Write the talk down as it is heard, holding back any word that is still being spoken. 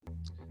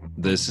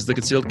This is the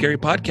Concealed Carry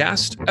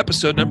Podcast,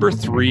 episode number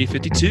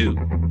 352.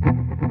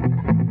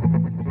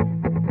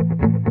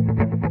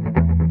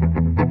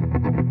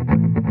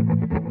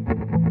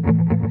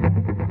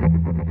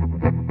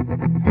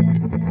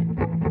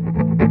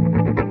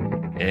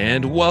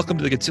 And welcome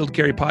to the Concealed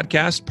Carry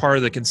Podcast, part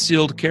of the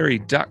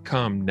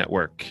concealedcarry.com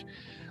network.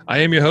 I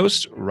am your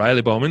host,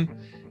 Riley Bowman,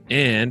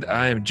 and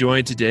I am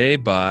joined today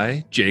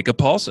by Jacob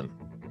Paulson.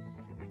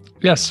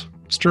 Yes,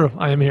 it's true.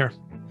 I am here.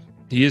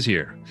 He is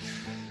here.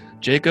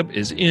 Jacob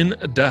is in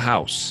the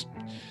house.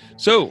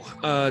 So,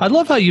 I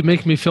love how you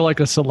make me feel like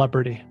a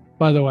celebrity,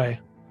 by the way.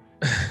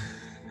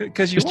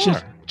 Because you are.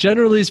 Just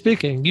generally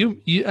speaking,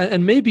 you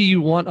and maybe you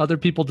want other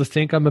people to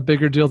think I'm a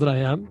bigger deal than I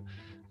am.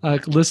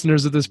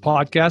 Listeners of this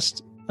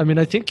podcast, I mean,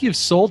 I think you've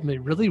sold me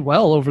really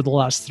well over the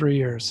last 3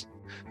 years.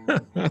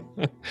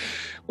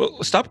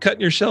 Well, stop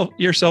cutting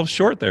yourself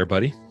short there,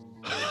 buddy.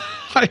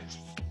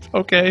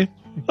 Okay.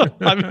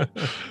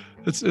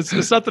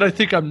 It's not that I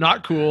think I'm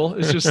not cool.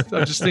 It's just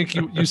I just think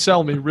you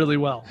sell me really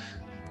well.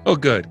 Oh,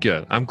 good.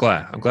 I'm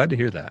glad to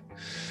hear that.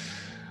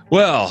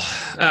 Well,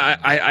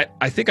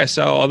 I think I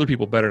sell other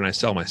people better than I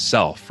sell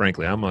myself.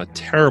 Frankly, I'm a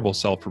terrible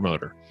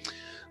self-promoter.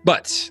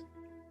 But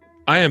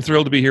I am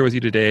thrilled to be here with you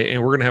today,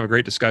 and we're going to have a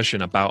great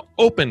discussion about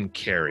open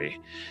carry,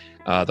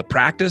 the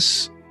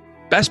practice,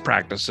 best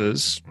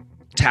practices,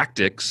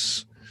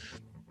 tactics,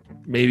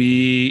 maybe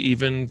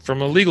even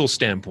from a legal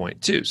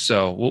standpoint too.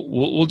 So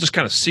we'll just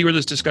kind of see where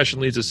this discussion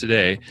leads us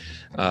today.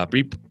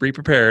 Be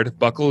prepared,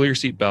 buckle your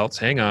seatbelts,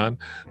 hang on.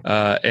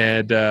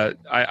 And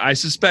I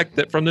suspect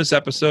that from this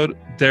episode,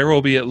 there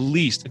will be at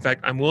least, in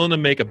fact, I'm willing to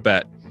make a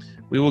bet,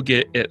 we will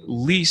get at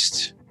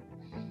least,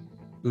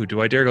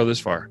 do I dare go this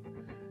far?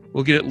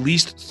 We'll get at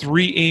least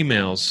 3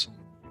 emails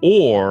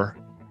or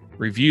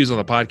reviews on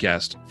the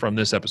podcast from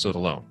this episode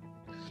alone.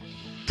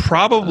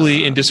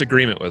 Probably in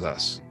disagreement with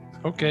us.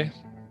 Okay.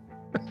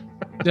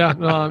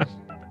 Yeah,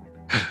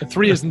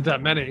 3 isn't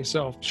that many,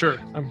 so sure.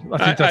 I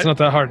think that's not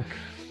that hard.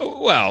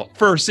 Well,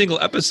 for a single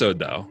episode,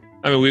 though.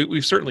 I mean,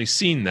 we've certainly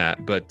seen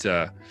that, but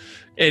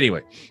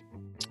anyway.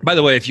 By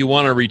the way, if you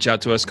want to reach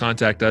out to us,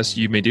 contact us,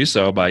 you may do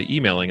so by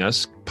emailing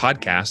us,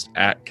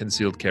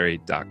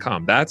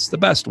 podcast@concealedcarry.com. That's the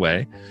best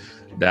way.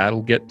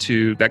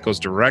 That goes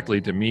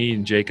directly to me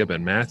and Jacob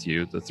and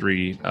Matthew, the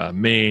 3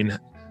 main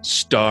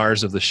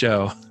stars of the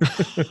show.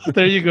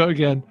 There you go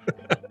again.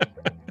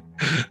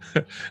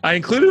 I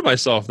included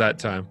myself that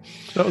time.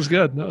 That was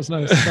good. That was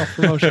nice.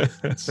 Self-promotion.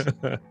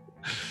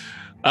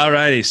 All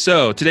righty.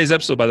 So today's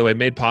episode, by the way,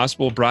 made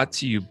possible, brought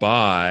to you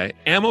by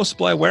Ammo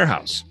Supply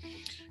Warehouse.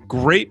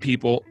 Great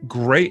people,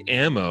 great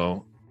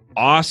ammo,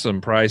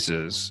 awesome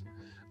prices.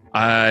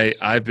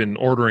 I've been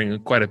ordering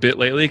quite a bit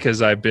lately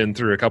because I've been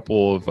through a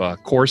couple of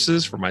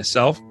courses for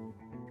myself,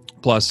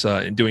 plus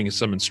in doing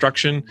some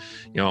instruction.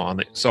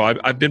 So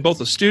I've been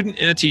both a student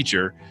and a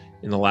teacher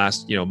in the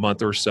last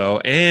month or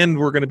so, and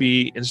we're going to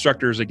be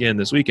instructors again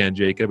this weekend,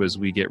 Jacob, as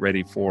we get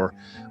ready for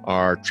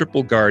our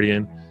Triple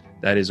Guardian.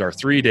 That is our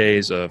 3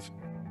 days of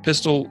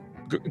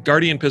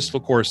Guardian pistol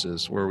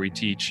courses, where we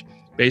teach.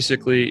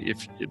 Basically,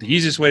 if the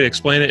easiest way to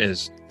explain it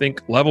is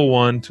think level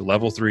 1 to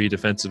level 3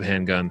 defensive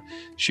handgun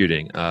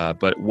shooting,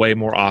 but way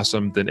more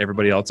awesome than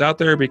everybody else out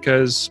there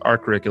because our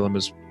curriculum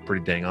is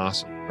pretty dang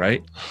awesome,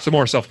 right? Some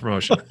more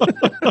self-promotion.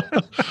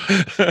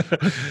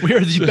 We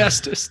are the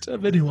bestest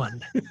of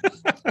anyone.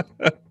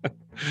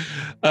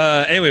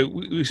 Anyway,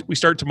 we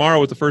start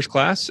tomorrow with the first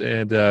class,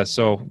 and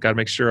so got to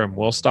make sure I'm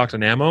well stocked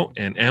on ammo,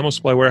 and Ammo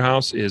Supply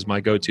Warehouse is my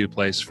go-to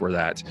place for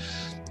that.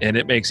 And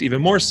it makes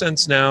even more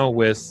sense now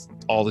with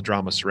all the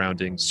drama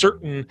surrounding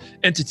certain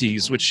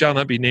entities which shall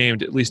not be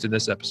named, at least in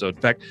this episode.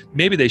 In fact,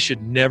 maybe they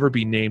should never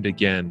be named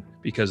again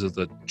because of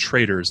the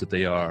traitors that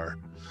they are.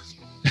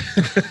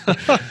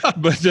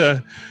 But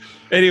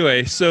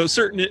anyway, so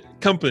certain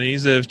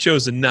companies have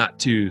chosen not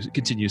to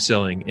continue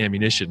selling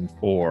ammunition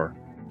for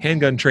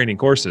handgun training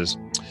courses.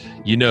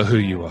 You know who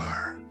you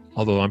are,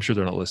 although I'm sure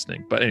they're not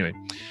listening. But anyway,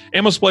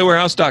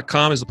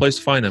 AmmoSupplyWarehouse.com is the place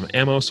to find them.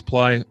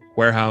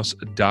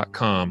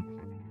 AmmoSupplyWarehouse.com.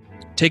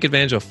 Take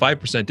advantage of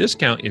 5%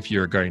 discount if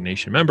you're a Guardian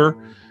Nation member.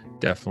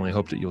 Definitely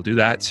hope that you'll do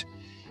that.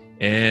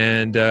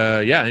 And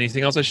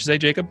anything else I should say,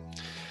 Jacob?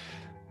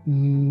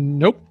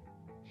 Nope.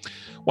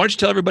 Why don't you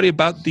tell everybody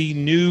about the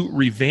new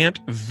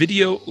revamped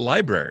video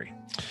library?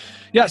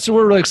 Yeah, so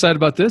we're really excited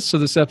about this. So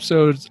this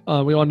episode,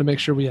 we wanted to make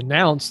sure we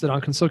announce that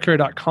on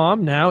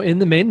concealedcarry.com now, in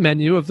the main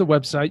menu of the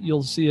website,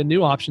 you'll see a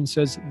new option that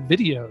says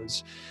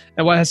videos.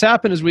 And what has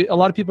happened is a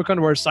lot of people come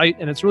to our site,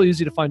 and it's really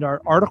easy to find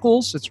our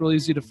articles. It's really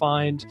easy to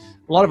find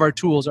a lot of our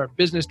tools, our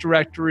business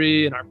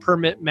directory and our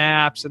permit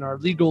maps and our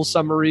legal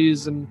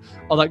summaries and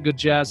all that good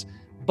jazz.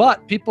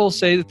 But people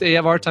say that they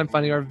have a hard time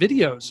finding our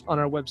videos on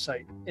our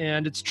website.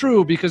 And it's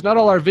true, because not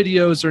all our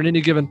videos are in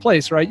any given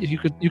place, right?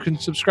 You can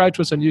subscribe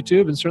to us on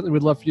YouTube, and certainly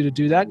we'd love for you to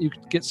do that. You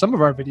could get some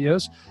of our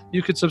videos.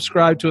 You could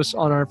subscribe to us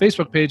on our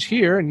Facebook page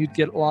here, and you'd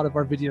get a lot of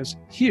our videos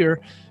here.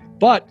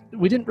 But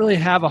we didn't really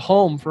have a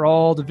home for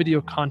all the video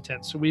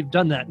content. So we've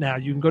done that now.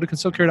 You can go to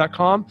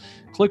concealcarry.com,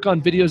 click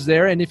on videos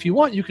there. And if you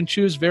want, you can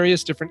choose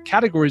various different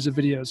categories of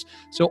videos.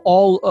 So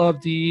all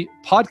of the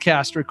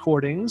podcast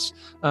recordings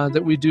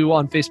that we do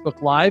on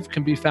Facebook Live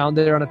can be found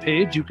there on a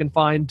page. You can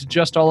find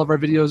just all of our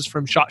videos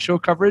from SHOT Show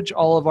coverage,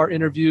 all of our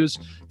interviews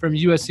from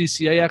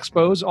USCCA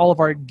expos, all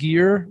of our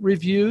gear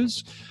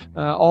reviews,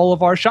 all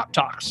of our shop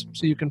talks.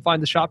 So you can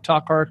find the shop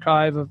talk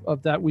archive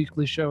of that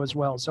weekly show as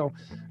well. So,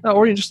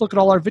 or you can just look at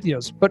all our videos.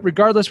 But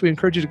regardless, we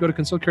encourage you to go to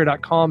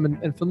concealcarry.com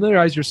and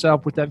familiarize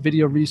yourself with that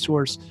video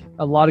resource.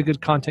 A lot of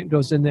good content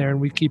goes in there, and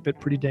we keep it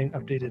pretty dang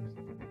updated.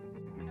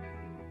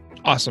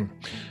 Awesome.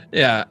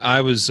 Yeah,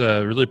 I was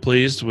really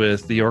pleased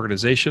with the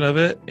organization of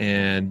it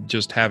and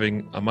just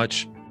having a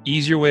much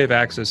easier way of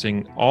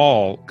accessing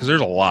because there's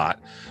a lot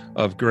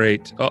of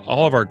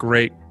all of our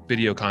great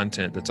video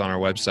content that's on our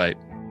website.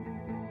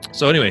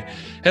 So anyway,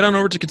 head on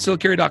over to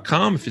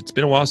concealcarry.com. If it's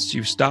been a while since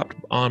you've stopped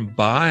on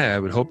by, I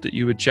would hope that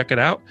you would check it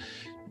out.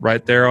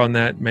 Right there on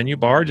that menu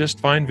bar, just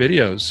find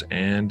videos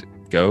and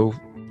go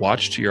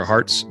watch to your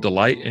heart's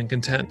delight and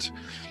content.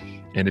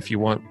 And if you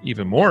want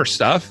even more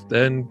stuff,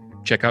 then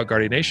check out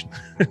Guardian Nation,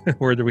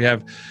 where we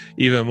have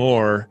even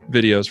more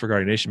videos for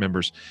Guardian Nation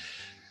members.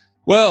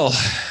 Well,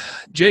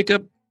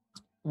 Jacob,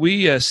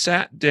 we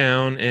sat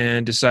down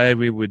and decided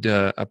we would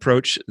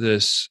approach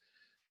this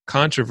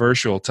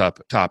controversial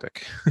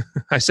topic.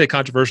 I say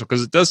controversial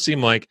because it does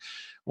seem like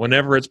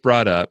whenever it's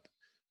brought up,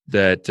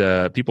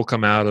 that people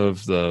come out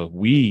of the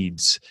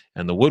weeds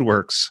and the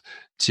woodworks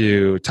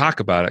to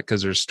talk about it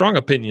because there's strong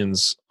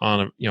opinions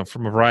on,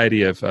 from a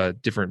variety of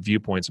different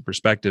viewpoints and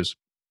perspectives.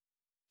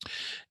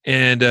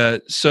 And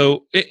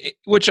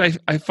which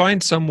I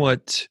find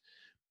somewhat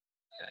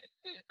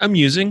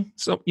amusing,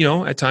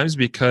 at times,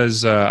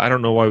 because I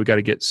don't know why we got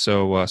to get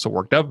so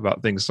worked up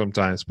about things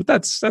sometimes, but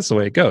that's the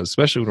way it goes,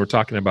 especially when we're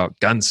talking about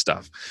gun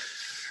stuff,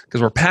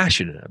 because we're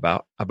passionate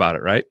about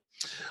it, right?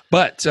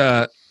 But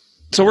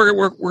so we're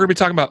going to be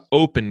talking about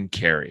open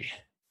carry.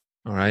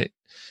 All right.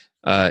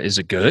 Is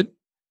it good?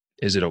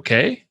 Is it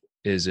okay?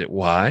 Is it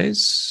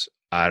wise?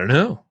 I don't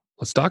know.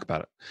 Let's talk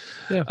about it.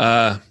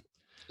 Yeah.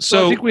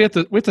 So I think we have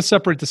to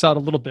separate this out a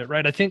little bit,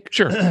 right? I think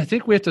sure. I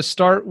think we have to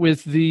start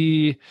with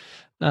the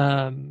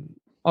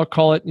I'll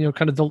call it,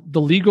 kind of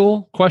the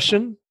legal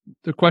question,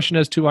 the question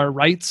as to our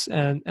rights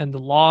and the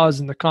laws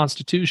and the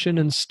Constitution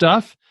and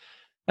stuff,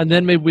 and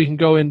then maybe we can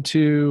go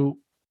into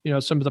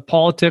some of the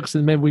politics,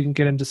 and maybe we can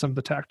get into some of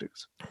the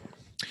tactics.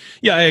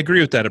 Yeah, I agree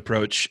with that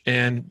approach.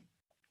 And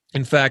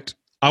in fact,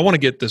 I want to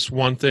get this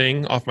one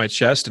thing off my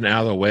chest and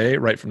out of the way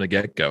right from the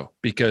get-go,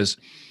 because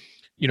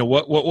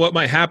what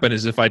might happen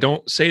is if I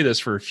don't say this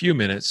for a few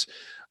minutes,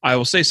 I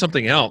will say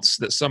something else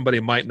that somebody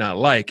might not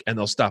like, and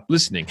they'll stop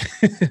listening.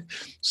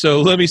 So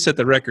let me set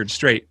the record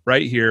straight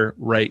right here,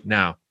 right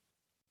now,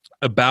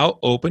 about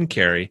open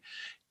carry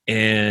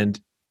and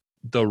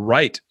the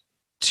right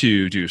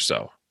to do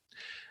so.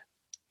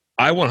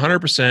 I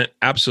 100%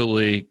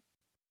 absolutely,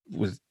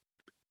 with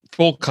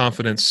full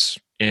confidence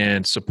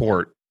and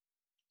support,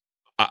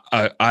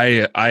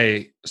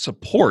 I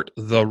support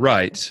the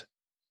right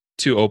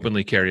to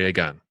openly carry a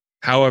gun.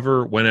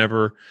 However,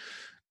 whenever,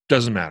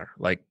 doesn't matter.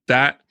 Like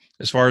that,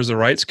 as far as the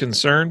right's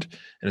concerned,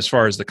 and as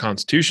far as the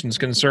Constitution is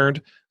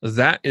concerned,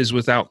 that is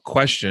without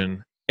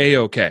question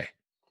A-okay.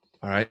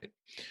 All right.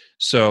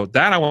 So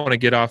that I want to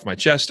get off my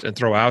chest and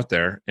throw out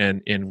there,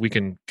 and we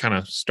can kind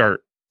of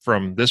start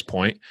from this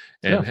point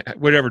and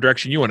whatever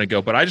direction you want to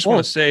go. But I just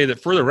want to say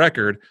that for the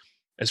record,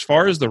 as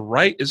far as the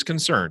right is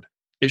concerned,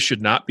 it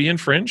should not be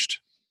infringed.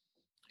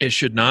 It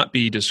should not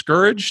be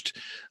discouraged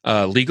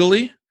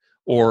legally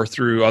or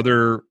through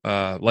other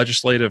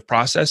legislative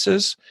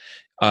processes.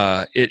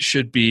 It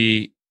should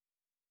be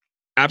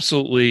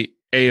absolutely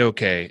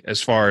A-okay as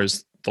far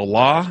as the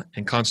law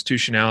and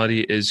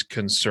constitutionality is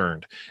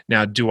concerned.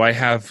 Now, do I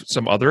have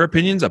some other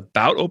opinions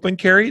about open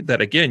carry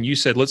that, again, you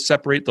said let's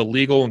separate the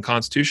legal and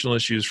constitutional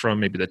issues from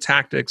maybe the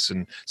tactics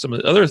and some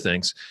of the other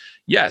things?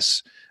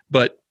 Yes,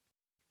 but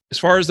as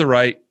far as the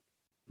right,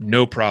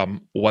 no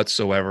problem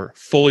whatsoever.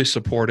 Fully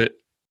support it,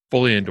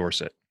 fully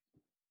endorse it.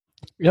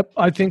 Yep,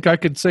 I think I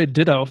could say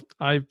ditto.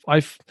 I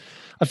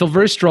feel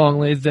very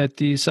strongly that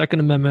the Second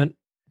Amendment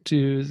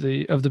to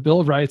the Bill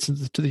of Rights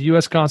and to the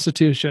U.S.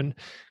 Constitution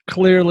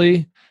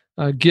clearly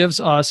gives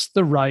us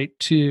the right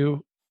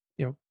to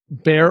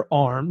bear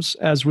arms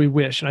as we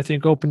wish, and I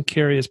think open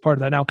carry is part of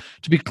that. Now,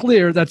 to be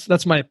clear,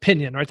 that's my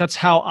opinion, right? That's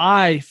how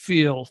I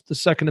feel the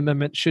Second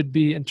Amendment should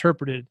be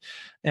interpreted,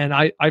 and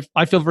I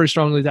feel very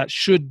strongly that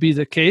should be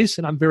the case,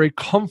 and I'm very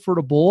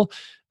comfortable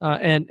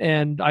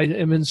and I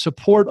am in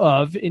support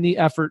of any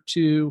effort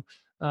to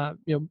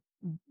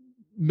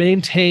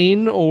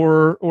maintain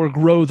or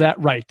grow that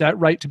right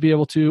to be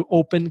able to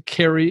open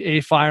carry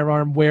a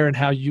firearm where and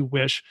how you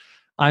wish.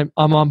 I'm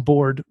on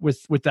board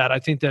with that. I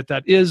think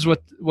that is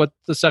what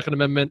the Second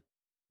Amendment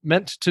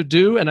meant to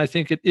do, and I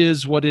think it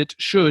is what it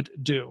should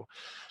do.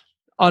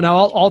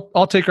 Now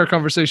I'll take our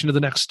conversation to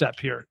the next step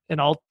here, and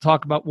I'll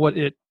talk about what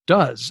it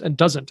does and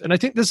doesn't. And I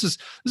think this is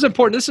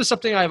important. This is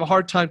something I have a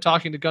hard time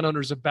talking to gun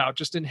owners about.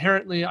 Just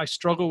inherently, I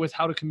struggle with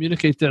how to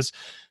communicate this.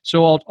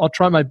 So I'll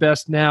try my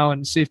best now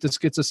and see if this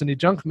gets us any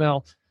junk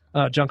mail.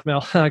 I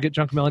get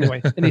junk mail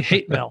anyway. Any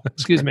hate mail,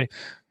 excuse me.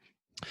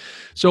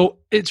 So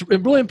it's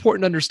really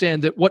important to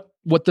understand that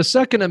what the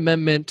Second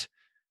Amendment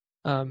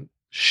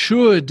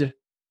should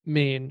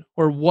mean,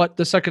 or what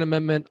the Second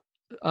Amendment,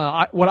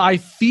 what I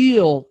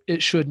feel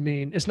it should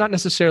mean, is not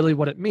necessarily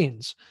what it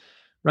means,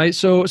 right?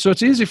 So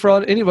it's easy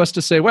for any of us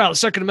to say, well, the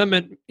Second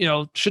Amendment,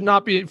 should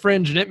not be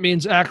infringed, and it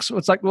means X.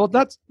 It's like, well,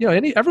 that's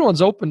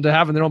everyone's open to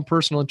having their own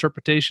personal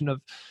interpretation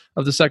of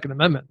the Second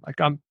Amendment. Like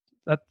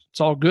that's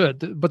all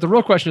good. But the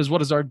real question is, what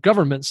does our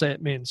government say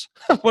it means?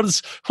 What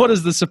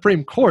does the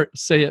Supreme Court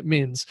say it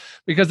means?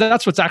 Because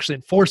that's what's actually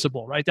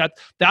enforceable, right?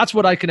 That's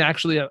what I can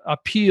actually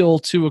appeal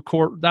to a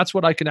court. That's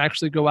what I can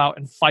actually go out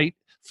and fight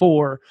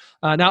for.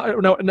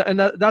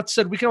 That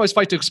said, we can always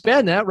fight to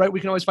expand that, right? We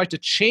can always fight to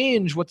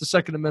change what the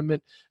Second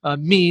Amendment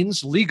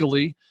means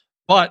legally.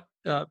 But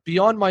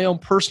beyond my own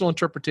personal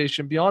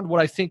interpretation, beyond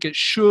what I think it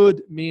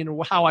should mean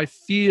or how I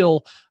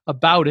feel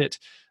about it,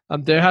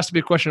 there has to be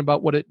a question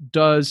about what it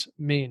does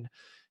mean.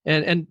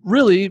 And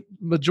really,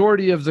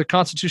 majority of the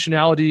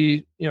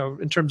constitutionality,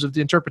 in terms of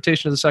the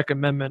interpretation of the Second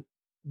Amendment,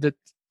 that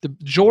the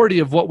majority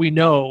of what we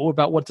know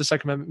about what the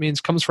Second Amendment means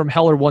comes from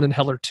Heller 1 and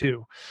Heller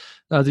 2,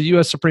 the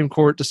U.S. Supreme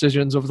Court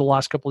decisions over the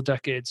last couple of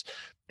decades.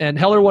 And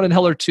Heller 1 and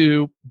Heller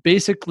 2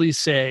 basically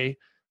say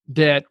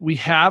that we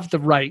have the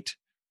right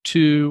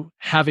to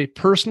have a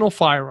personal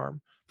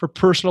firearm for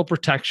personal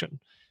protection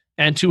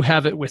and to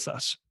have it with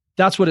us.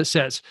 That's what it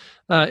says.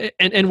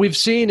 And we've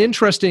seen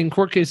interesting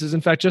court cases.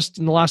 In fact, just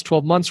in the last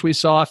 12 months, we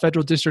saw a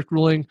federal district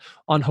ruling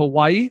on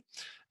Hawaii,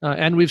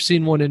 and we've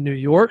seen one in New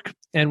York,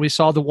 and we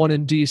saw the one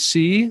in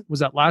D.C.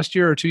 Was that last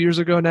year or 2 years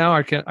ago now?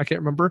 I can't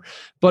remember.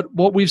 But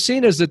what we've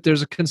seen is that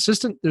there's a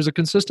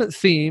consistent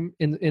theme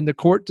in the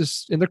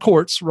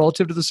courts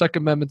relative to the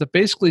Second Amendment that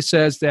basically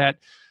says that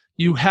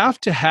you have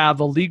to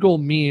have a legal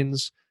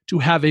means to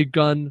have a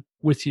gun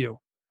with you.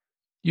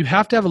 You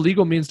have to have a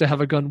legal means to have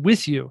a gun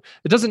with you.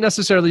 It doesn't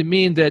necessarily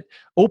mean that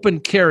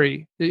open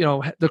carry,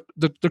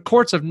 the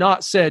courts have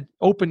not said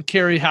open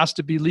carry has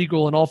to be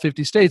legal in all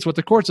 50 states. What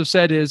the courts have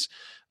said is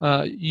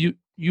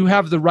you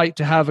have the right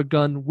to have a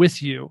gun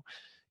with you.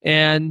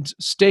 And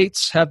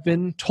states have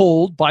been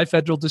told by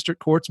federal district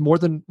courts, more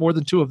than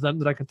two of them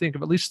that I can think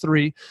of, at least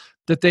three,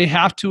 that they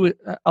have to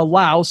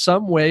allow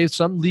some way,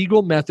 some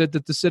legal method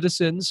that the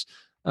citizens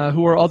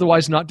who are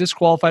otherwise not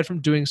disqualified from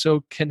doing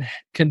so can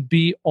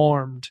be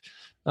armed.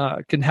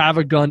 Can have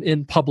a gun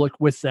in public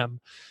with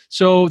them.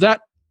 So that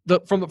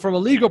from a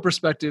legal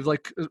perspective,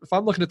 like if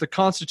I'm looking at the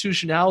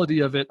constitutionality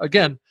of it,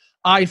 again,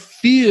 I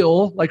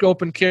feel like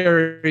open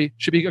carry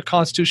should be a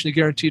constitutionally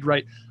guaranteed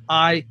right.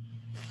 I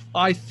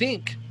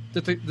think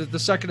that the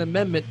Second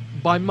Amendment,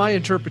 by my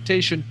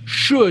interpretation,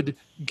 should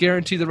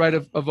guarantee the right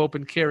of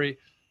open carry.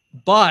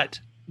 But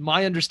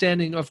my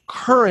understanding of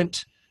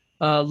current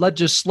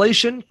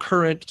legislation,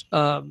 current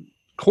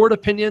court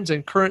opinions,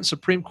 and current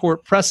Supreme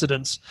Court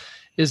precedents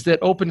is that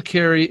open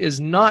carry is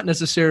not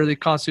necessarily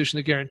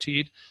constitutionally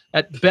guaranteed.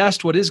 At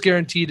best, what is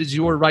guaranteed is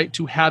your right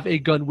to have a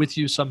gun with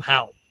you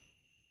somehow.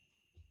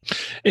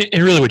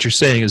 And really what you're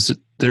saying is that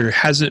there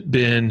hasn't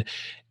been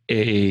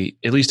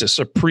at least a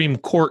Supreme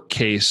Court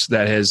case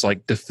that has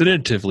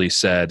definitively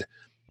said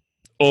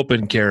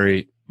open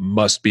carry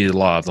must be the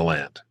law of the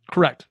land.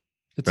 Correct.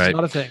 It's right?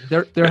 Not a thing.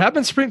 There have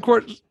been Supreme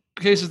Court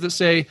cases that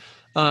say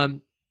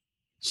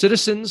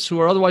citizens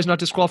who are otherwise not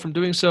disqualified from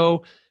doing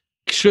so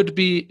should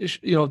be,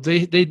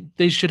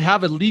 they should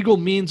have a legal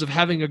means of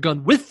having a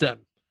gun with them.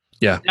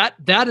 Yeah.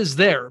 That is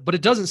there, but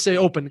it doesn't say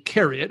open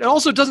carry. It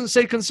also doesn't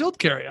say concealed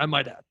carry, I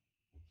might add.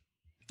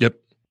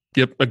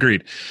 Yep.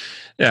 Agreed.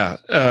 Yeah.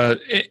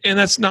 And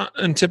that's not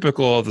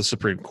untypical of the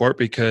Supreme Court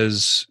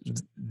because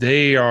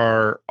they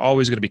are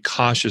always going to be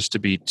cautious to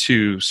be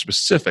too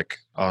specific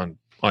on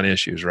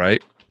issues,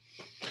 right?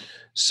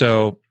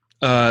 So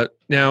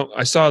now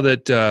I saw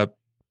that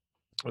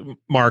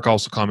Mark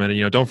also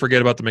commented, don't forget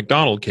about the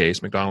McDonald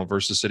case, McDonald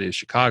versus City of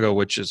Chicago,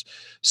 which is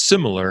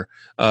similar,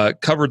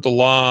 covered the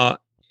law.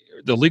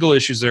 The legal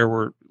issues there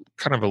were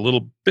kind of a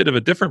little bit of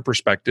a different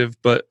perspective,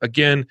 but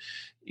again,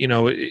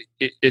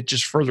 it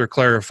just further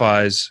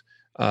clarifies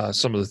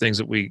some of the things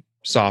that we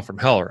saw from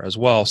Heller as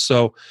well.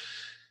 So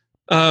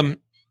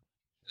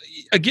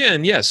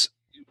again, yes,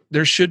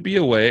 there should be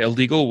a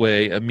legal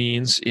way, a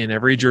means in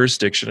every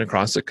jurisdiction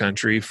across the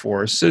country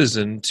for a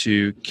citizen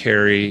to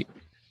carry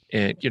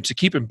and to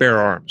keep and bear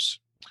arms,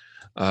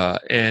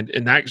 and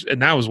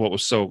that was what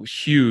was so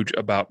huge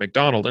about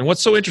McDonald. And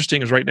what's so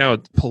interesting is right now,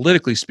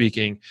 politically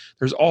speaking,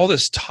 there's all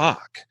this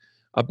talk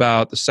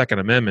about the Second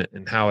Amendment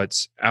and how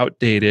it's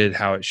outdated,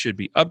 how it should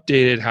be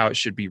updated, how it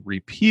should be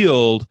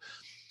repealed,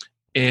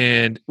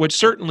 and which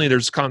certainly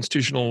there's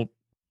constitutional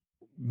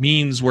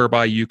means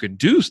whereby you can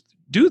do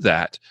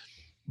that.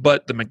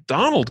 But the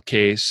McDonald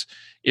case,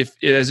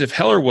 as if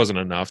Heller wasn't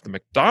enough, the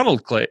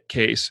McDonald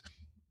case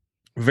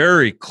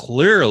very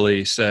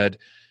clearly said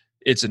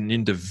it's an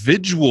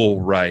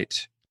individual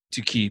right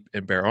to keep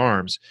and bear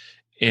arms.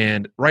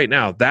 And right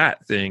now,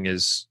 that thing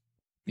is,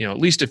 at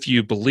least if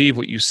you believe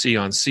what you see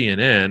on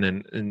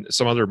CNN and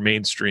some other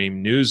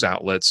mainstream news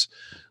outlets,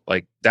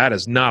 like that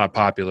is not a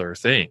popular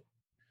thing.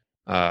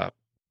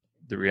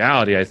 The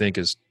reality, I think,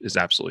 is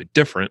absolutely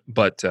different.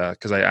 But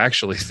because I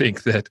actually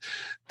think that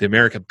the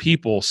American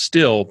people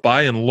still,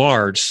 by and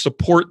large,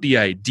 support the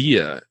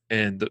idea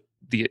and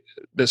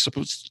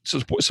support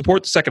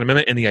the Second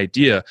Amendment and the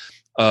idea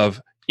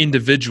of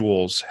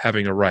individuals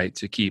having a right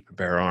to keep and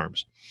bear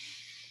arms.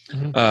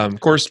 Mm-hmm. Of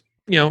course,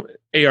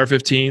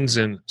 AR-15s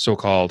and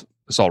so-called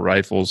assault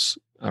rifles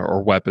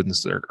or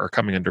weapons that are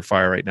coming under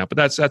fire right now. But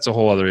that's a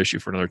whole other issue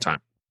for another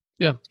time.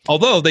 Yeah.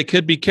 Although they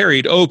could be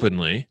carried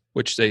openly,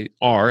 which they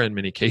are in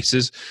many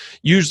cases,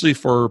 usually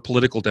for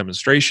political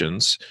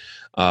demonstrations,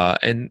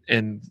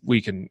 and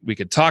we can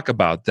talk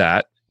about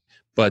that.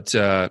 But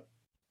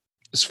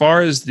as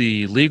far as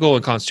the legal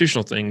and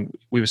constitutional thing,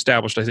 we've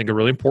established, I think, a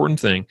really important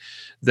thing,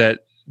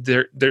 that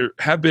there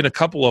have been a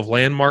couple of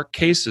landmark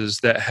cases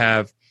that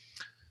have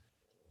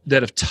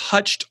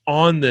touched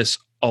on this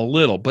a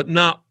little, but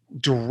not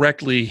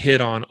directly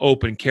hit on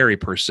open carry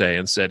per se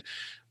and said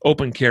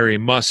open carry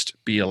must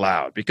be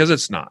allowed, because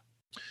it's not.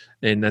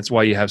 And that's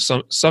why you have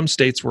some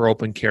states where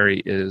open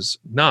carry is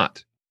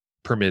not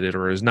permitted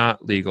or is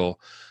not legal.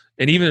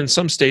 And even in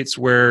some states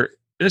where,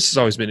 this has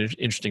always been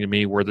interesting to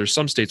me, where there's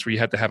some states where you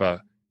have to have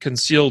a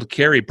concealed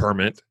carry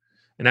permit.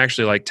 And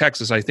actually, like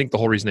Texas, I think the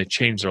whole reason they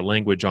changed their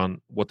language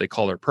on what they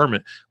call their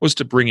permit was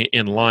to bring it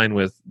in line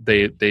with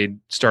they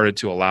started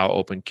to allow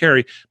open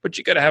carry, but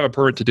you got to have a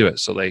permit to do it.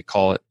 So they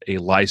call it a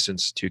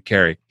license to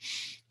carry.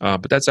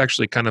 But that's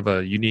actually kind of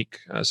a unique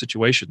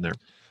situation there.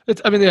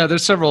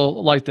 There's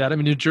several like that.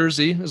 New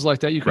Jersey is like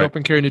that. You can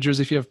open carry in New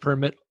Jersey if you have a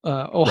permit.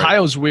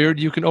 Ohio's weird.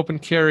 You can open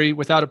carry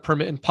without a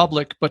permit in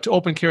public, but to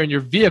open carry in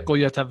your vehicle,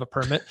 you have to have a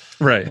permit.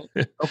 Right.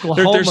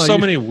 Oklahoma, there's so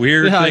many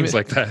weird things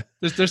like that.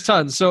 There's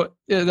tons. So,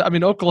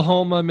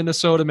 Oklahoma,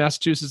 Minnesota,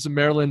 Massachusetts, and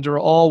Maryland are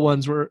all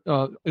ones where,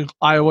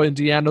 Iowa,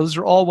 Indiana, those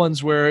are all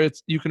ones where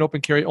you can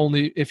open carry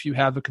only if you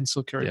have a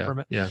concealed carry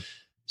permit. Yeah.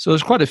 So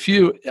there's quite a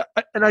few.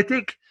 And I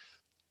think,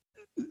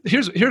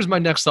 here's my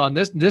next thought.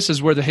 This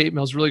is where the hate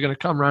mail is really going to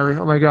come, Ryder.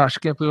 Oh my gosh,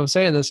 I can't believe I'm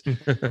saying this.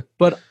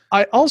 But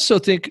I also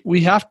think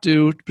we have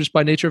to, just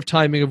by nature of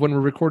timing of when we're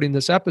recording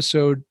this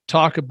episode,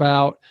 talk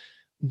about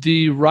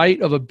the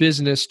right of a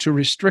business to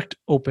restrict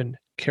open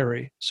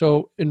carry.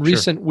 So in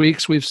recent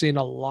weeks, we've seen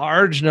a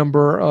large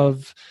number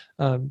of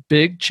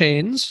big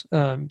chains,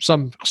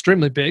 some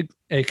extremely big,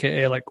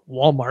 aka like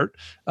Walmart,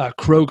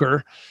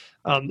 Kroger,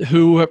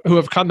 who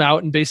have come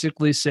out and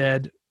basically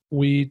said,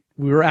 we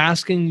were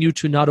asking you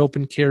to not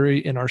open carry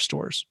in our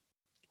stores.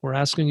 We're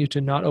asking you to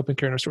not open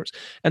carry in our stores.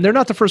 And they're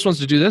not the first ones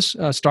to do this.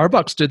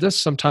 Starbucks did this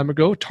some time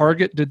ago.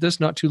 Target did this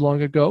not too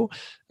long ago,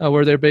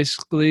 where they're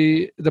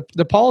basically,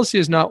 the policy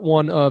is not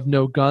one of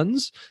no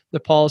guns.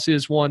 The policy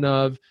is one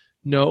of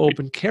no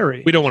open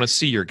carry. We don't want to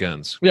see your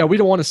guns. Yeah, we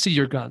don't want to see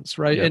your guns,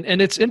 right? Yep.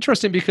 And it's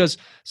interesting because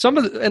some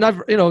of and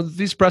I've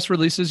these press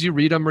releases, you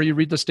read them or you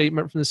read the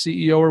statement from the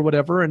CEO or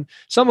whatever, and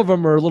some of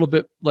them are a little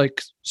bit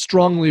like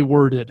strongly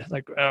worded,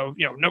 like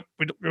nope,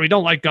 we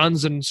don't like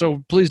guns, and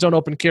so please don't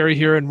open carry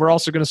here, and we're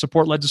also going to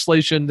support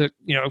legislation that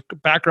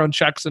background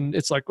checks, and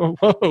it's like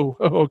whoa,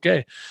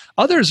 okay.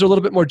 Others are a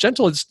little bit more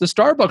gentle. It's the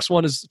Starbucks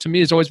one is, to me,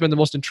 has always been the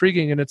most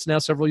intriguing, and it's now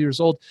several years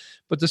old.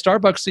 But the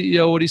Starbucks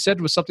CEO, what he said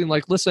was something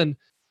like, listen,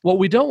 what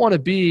we don't want to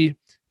be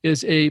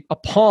is a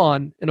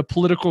pawn in a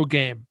political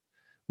game.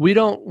 We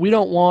don't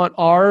want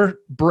our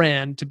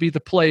brand to be the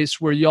place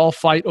where y'all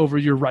fight over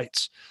your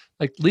rights.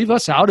 Like, leave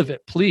us out of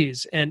it,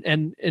 please.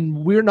 And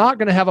we're not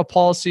going to have a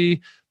policy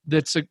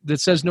that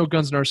says no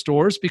guns in our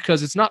stores,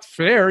 because it's not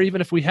fair.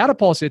 Even if we had a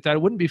policy like that,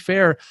 it wouldn't be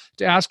fair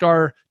to ask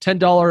our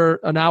 $10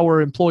 an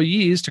hour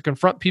employees to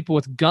confront people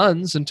with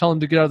guns and tell them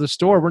to get out of the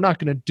store. We're not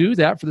going to do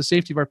that for the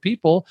safety of our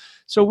people.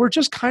 So we're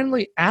just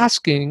kindly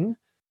asking,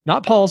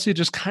 not policy,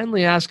 just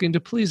kindly asking to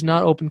please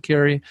not open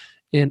carry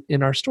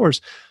in our stores.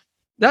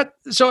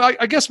 So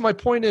I guess my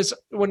point is,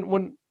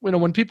 when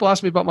people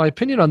ask me about my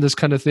opinion on this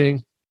kind of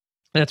thing,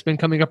 and it's been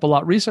coming up a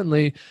lot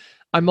recently,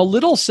 I'm a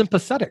little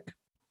sympathetic.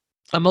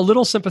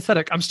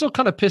 I'm still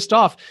kind of pissed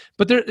off,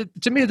 but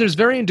to me, there's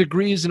varying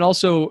degrees and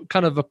also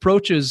kind of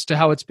approaches to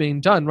how it's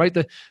being done, right?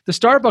 The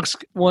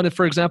Starbucks one,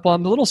 for example,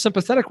 I'm a little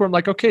sympathetic, where I'm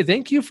like, okay,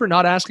 thank you for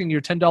not asking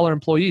your $10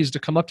 employees to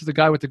come up to the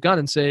guy with the gun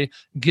and say,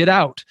 get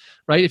out,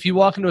 right? If you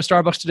walk into a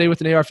Starbucks today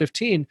with an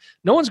AR-15,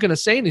 no one's going to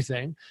say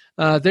anything.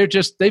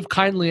 They've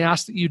kindly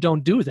asked that you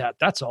don't do that.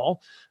 That's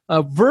all.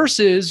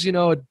 Versus,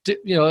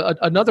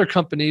 another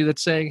company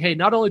that's saying, hey,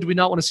 not only do we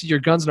not want to see your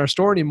guns in our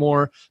store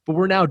anymore, but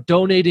we're now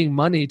donating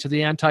money to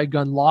the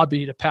anti-gun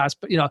lobby to pass.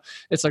 But,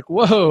 it's like,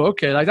 whoa,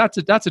 okay, like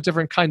that's a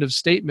different kind of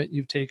statement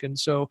you've taken.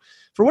 So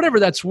for whatever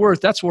that's worth,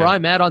 that's where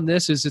I'm at on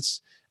this.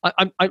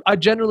 I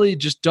generally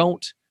just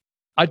don't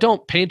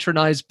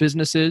patronize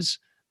businesses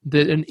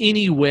that in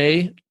any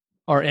way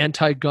are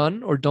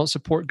anti-gun or don't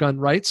support gun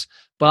rights.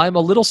 But I'm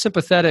a little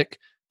sympathetic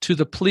to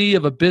the plea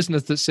of a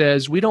business that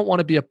says we don't want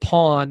to be a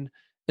pawn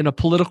in a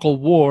political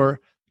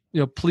war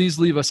please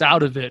leave us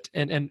out of it.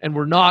 And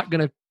we're not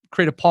going to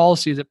create a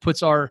policy that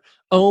puts our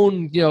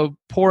own,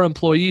 poor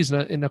employees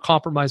in a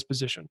compromised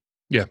position.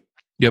 Yeah.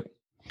 Yep.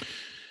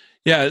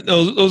 Yeah,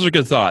 those are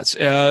good thoughts.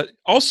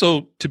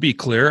 Also, to be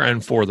clear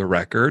and for the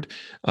record,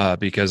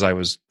 because I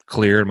was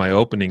clear in my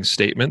opening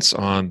statements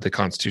on the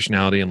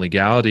constitutionality and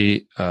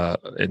legality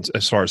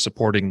as far as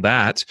supporting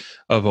that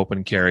of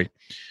open carry.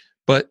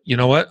 But you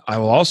know what? I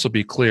will also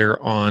be clear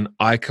on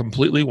I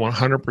completely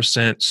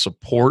 100%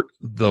 support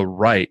the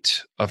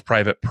right of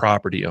private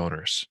property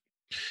owners,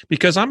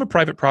 because I'm a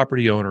private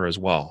property owner as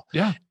well.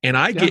 Yeah. And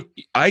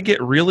I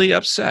get really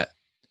upset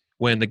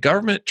when the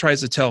government tries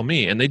to tell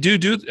me, and they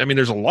do, I mean,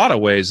 there's a lot of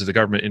ways that the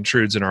government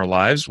intrudes in our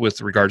lives with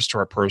regards to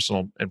our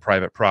personal and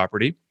private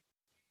property.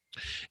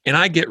 And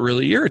I get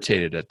really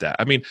irritated at that.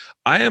 I mean,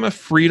 I am a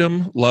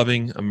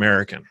freedom-loving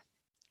American,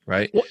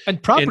 right? Well,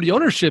 and property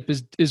ownership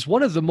is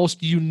one of the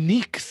most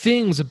unique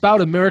things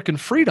about American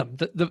freedom.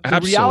 The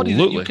reality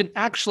that you can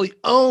actually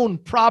own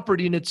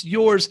property and it's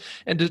yours,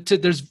 and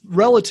there's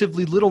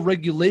relatively little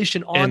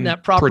regulation on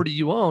that property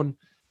you own.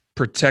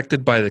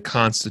 Protected by the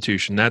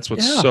Constitution. That's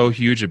what's so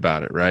huge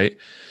about it, right?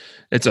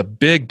 It's a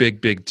big,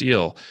 big, big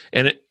deal.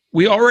 And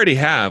we already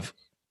have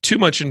too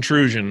much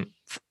intrusion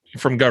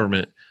from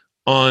government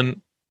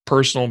on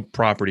personal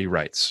property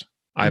rights,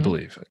 I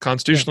believe.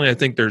 Constitutionally, I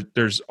think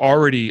there's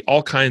already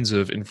all kinds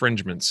of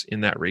infringements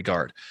in that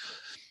regard.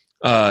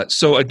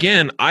 So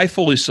again, I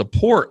fully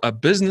support a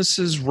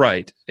business's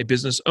right, a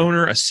business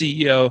owner, a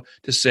CEO,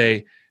 to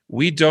say,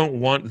 we don't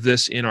want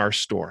this in our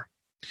store.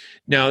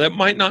 Now, that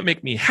might not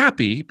make me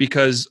happy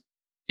because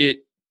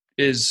it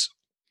is,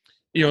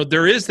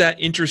 there is that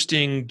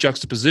interesting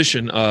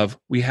juxtaposition of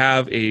we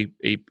have an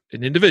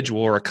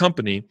individual or a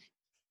company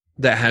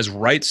that has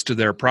rights to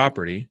their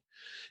property,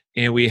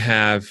 and we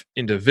have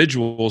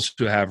individuals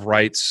who have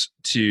rights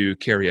to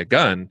carry a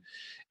gun,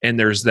 and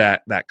there's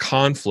that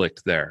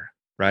conflict there,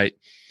 right?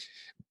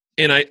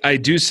 And I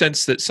do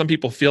sense that some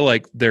people feel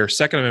like their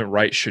Second Amendment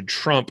right should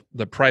trump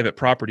the private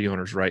property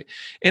owner's right.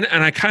 And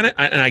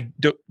I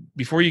don't,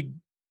 before you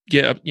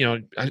get up,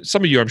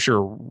 some of you, I'm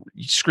sure,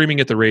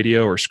 screaming at the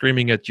radio or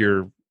screaming at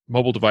your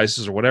mobile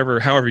devices or whatever,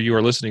 however you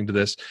are listening to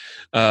this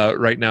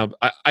right now.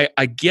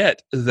 I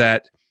get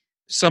that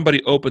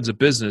somebody opens a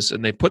business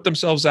and they put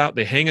themselves out,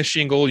 they hang a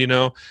shingle,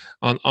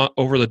 on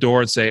over the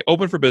door and say,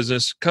 open for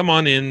business, come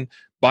on in,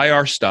 buy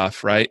our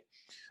stuff, right?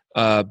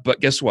 But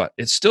guess what?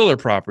 It's still their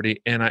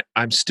property, and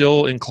I'm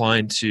still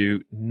inclined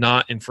to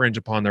not infringe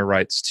upon their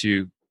rights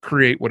to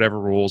create whatever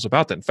rules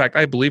about that. In fact,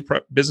 I believe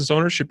business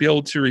owners should be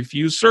able to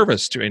refuse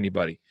service to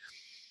anybody.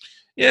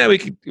 Yeah,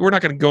 we're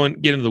not going to go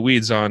and get into the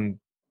weeds on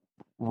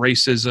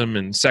racism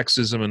and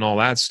sexism and all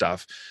that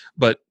stuff,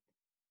 but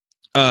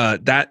I'm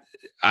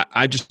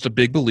just a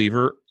big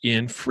believer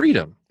in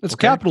freedom. It's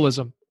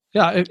capitalism.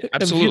 Yeah,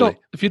 absolutely.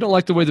 If you don't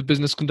like the way the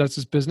business conducts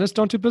its business,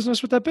 don't do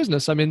business with that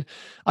business. I mean,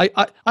 I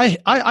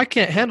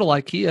can't handle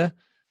IKEA,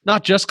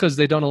 not just because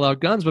they don't allow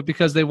guns, but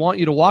because they want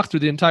you to walk through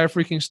the entire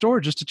freaking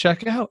store just to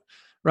check out,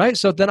 right?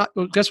 So then,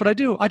 guess what I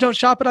do? I don't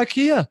shop at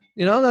IKEA.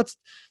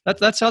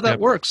 That's how that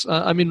works.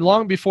 I mean,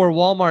 long before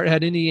Walmart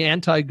had any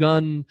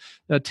anti-gun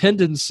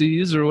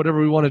tendencies or whatever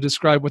we want to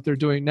describe what they're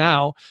doing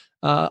now.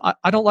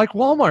 I don't like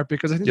Walmart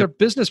because I think their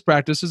business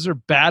practices are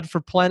bad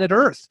for planet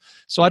Earth.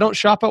 So I don't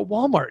shop at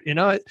Walmart.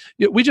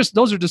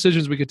 Those are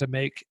decisions we get to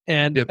make.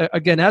 And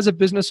again, as a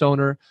business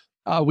owner,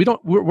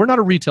 we're not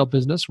a retail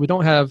business. We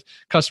don't have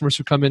customers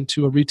who come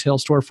into a retail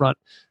storefront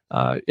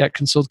at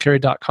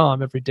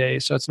concealedcarry.com every day.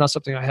 So it's not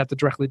something I have to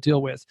directly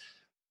deal with.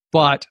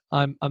 But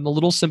I'm a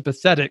little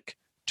sympathetic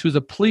to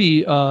the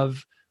plea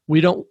of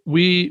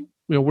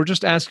we're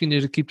just asking you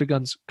to keep the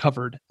guns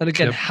covered. And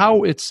again,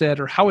 how it's said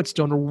or how it's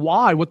done or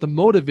why, what the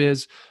motive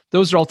is,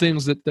 those are all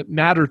things that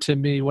matter to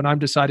me when I'm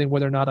deciding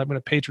whether or not I'm going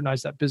to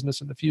patronize that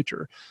business in the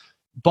future.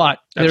 But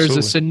there's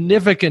a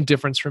significant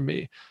difference for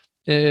me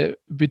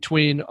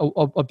between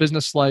a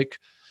business like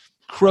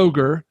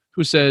Kroger,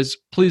 who says,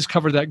 please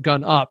cover that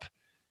gun up,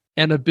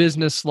 and a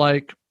business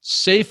like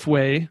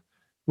Safeway,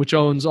 which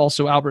owns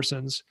also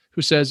Albertsons,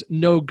 who says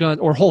no gun,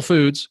 or Whole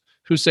Foods,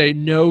 who say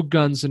no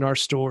guns in our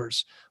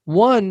stores.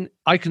 One,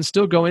 I can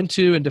still go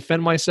into and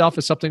defend myself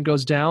if something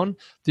goes down.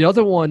 The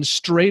other one,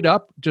 straight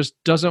up, just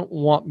doesn't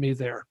want me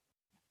there.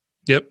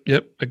 Yep,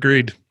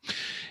 agreed.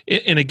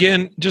 And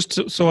again,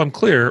 just so I'm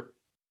clear,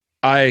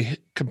 I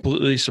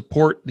completely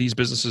support these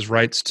businesses'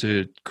 rights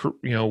to,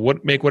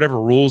 make whatever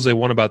rules they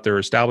want about their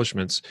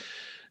establishments.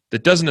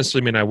 That doesn't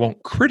necessarily mean I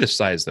won't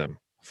criticize them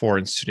for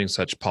instituting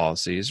such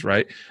policies,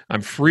 right?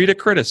 I'm free to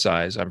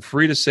criticize. I'm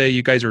free to say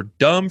you guys are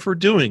dumb for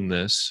doing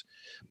this.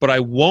 But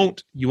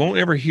you won't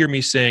ever hear me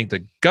saying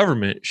the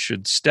government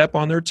should step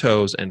on their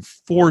toes and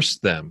force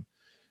them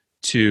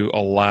to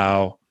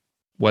allow,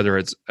 whether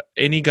it's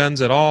any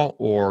guns at all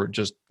or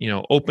just,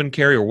 open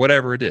carry or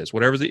whatever it is,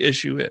 whatever the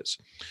issue is.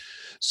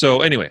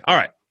 So anyway, all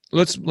right,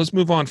 let's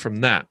move on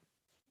from that.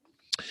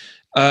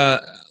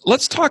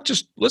 Let's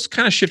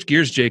kind of shift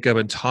gears, Jacob,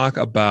 and talk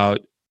about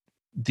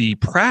the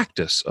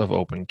practice of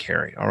open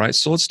carry. All right.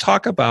 So let's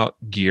talk about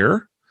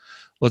gear.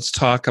 Let's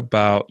talk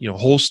about,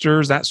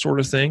 holsters, that sort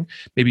of thing.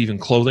 Maybe even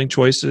clothing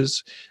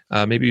choices.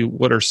 Maybe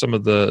what are some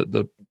of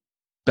the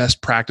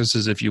best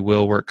practices, if you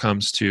will, where it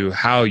comes to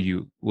how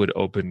you would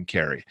open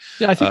carry.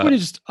 Yeah, I think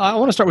I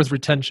want to start with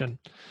retention.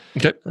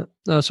 Okay.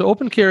 So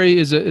open carry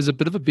is a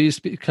bit of a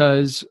beast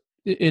because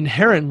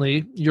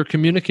inherently you're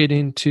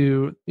communicating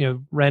to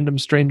random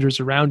strangers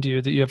around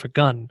you that you have a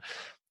gun,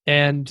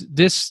 and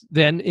this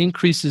then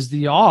increases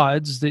the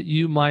odds that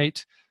you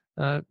might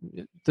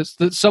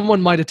that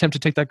someone might attempt to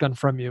take that gun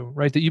from you,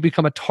 right? That you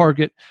become a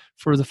target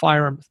for the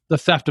firearm, the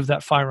theft of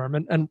that firearm.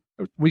 And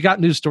we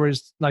got news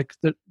stories like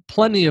that.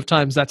 Plenty of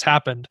times that's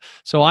happened.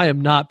 So I am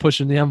not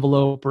pushing the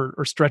envelope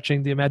or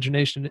stretching the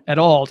imagination at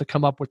all to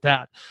come up with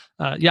that.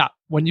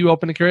 When you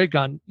open and carry a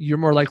gun, you're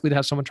more likely to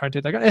have someone try and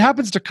take that gun. It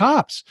happens to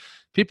cops.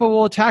 People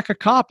will attack a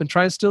cop and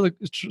try and steal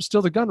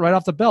the gun right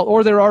off the belt,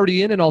 or they're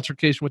already in an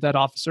altercation with that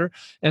officer,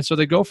 and so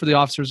they go for the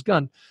officer's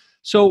gun.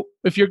 So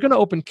if you're going to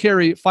open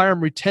carry,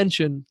 firearm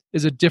retention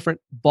is a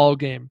different ball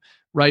game,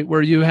 right?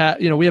 Where you have,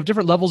 we have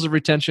different levels of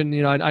retention,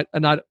 and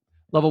not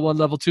level 1,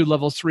 level 2,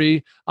 level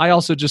 3. I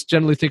also just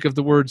generally think of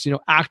the words,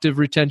 active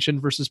retention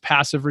versus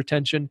passive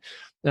retention.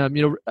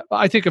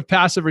 I think of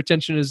passive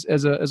retention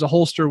as a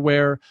holster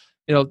where,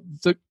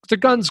 the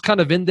gun's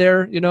kind of in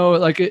there,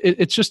 like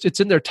it's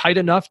in there tight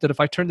enough that if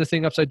I turn the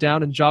thing upside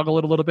down and joggle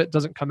it a little bit, it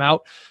doesn't come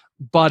out.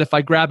 But if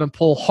I grab and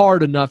pull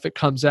hard enough, it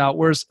comes out.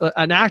 Whereas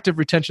an active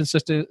retention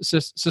system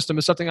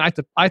is something I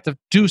have to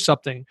do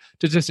something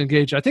to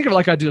disengage. I think of it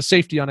like I do a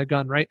safety on a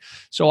gun, right?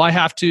 So I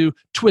have to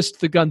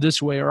twist the gun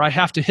this way, or I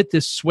have to hit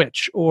this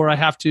switch, or I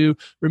have to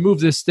remove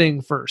this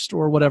thing first,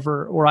 or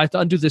whatever, or I have to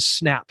undo this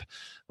snap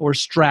or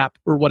strap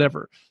or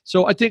whatever.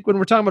 So I think when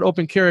we're talking about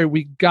open carry,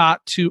 we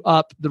got to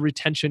up the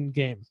retention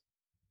game.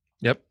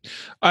 Yep.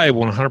 I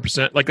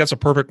 100%, like that's a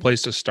perfect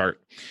place to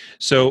start.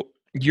 So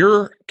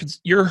your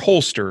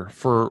holster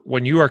for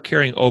when you are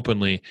carrying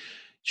openly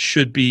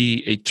should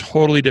be a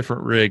totally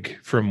different rig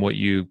from what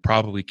you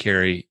probably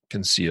carry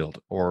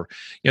concealed, or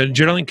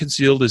generally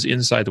concealed is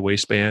inside the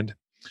waistband.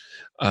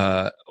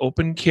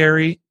 Open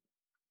carry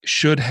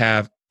should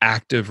have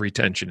active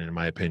retention, in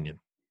my opinion.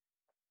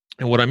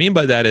 And what I mean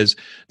by that is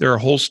there are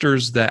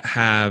holsters that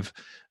have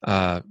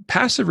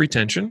passive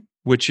retention,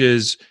 which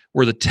is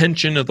where the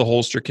tension of the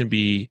holster can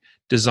be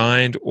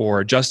designed or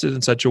adjusted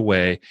in such a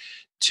way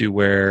to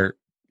where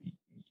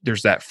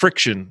there's that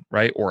friction,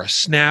 right? Or a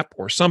snap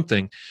or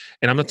something.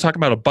 And I'm not talking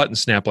about a button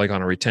snap like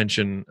on a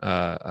retention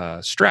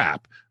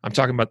strap. I'm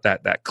talking about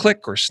that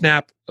click or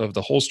snap of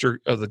the holster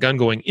of the gun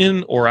going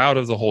in or out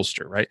of the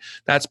holster, right?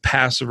 That's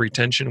passive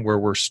retention, where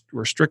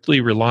we're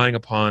strictly relying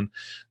upon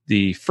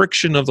the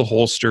friction of the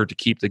holster to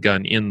keep the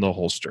gun in the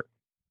holster,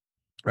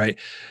 right?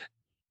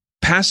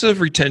 Passive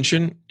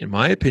retention, in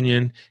my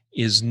opinion,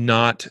 is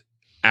not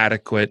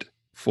adequate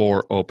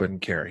for open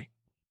carry.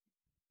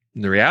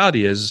 And the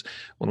reality is,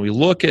 when we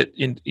look at,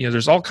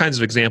 there's all kinds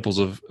of examples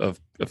of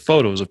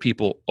photos of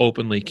people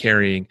openly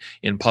carrying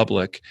in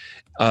public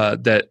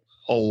that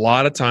a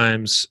lot of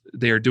times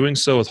they are doing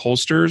so with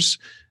holsters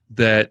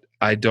that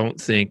I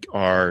don't think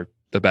are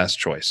the best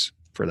choice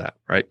for that,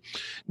 right?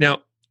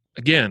 Now,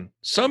 again,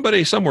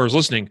 somebody somewhere is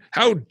listening.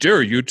 How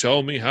dare you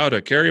tell me how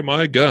to carry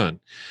my gun?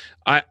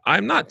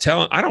 I'm not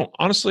telling. I don't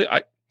honestly.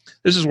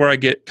 This is where I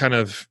get kind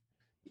of,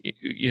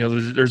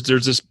 there's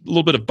this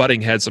little bit of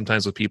butting heads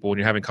sometimes with people when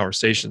you're having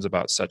conversations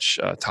about such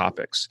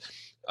topics,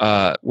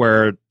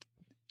 where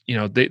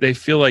they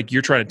feel like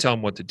you're trying to tell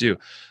them what to do.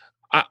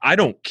 I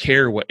don't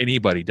care what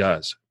anybody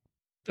does,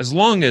 as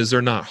long as they're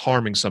not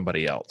harming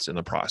somebody else in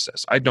the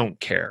process. I don't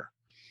care,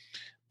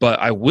 but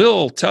I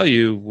will tell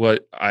you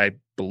what I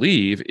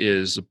believe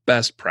is the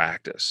best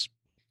practice.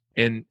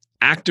 And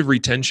active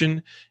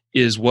retention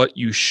is what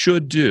you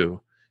should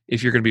do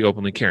if you're going to be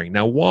openly carrying.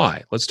 Now,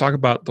 why? Let's talk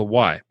about the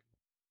why.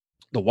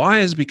 The why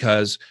is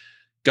because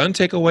gun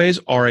takeaways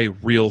are a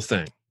real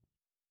thing.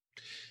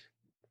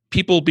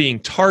 People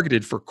being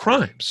targeted for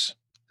crimes,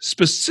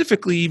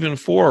 specifically even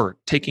for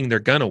taking their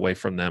gun away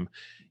from them,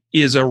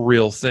 is a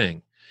real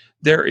thing.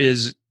 There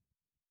is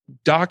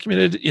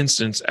documented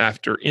instance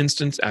after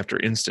instance after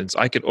instance.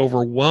 I could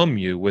overwhelm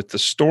you with the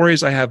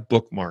stories I have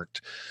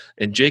bookmarked.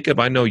 And Jacob,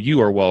 I know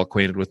you are well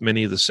acquainted with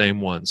many of the same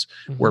ones,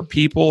 where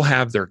people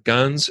have their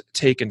guns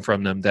taken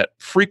from them, that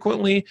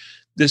frequently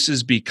this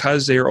is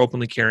because they are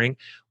openly carrying,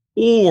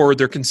 or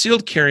they're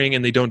concealed carrying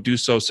and they don't do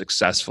so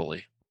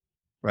successfully,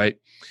 right?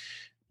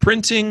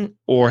 Printing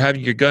or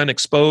having your gun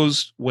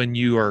exposed when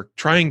you are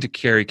trying to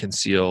carry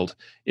concealed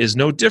is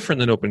no different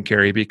than open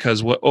carry,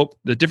 because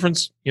the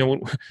difference,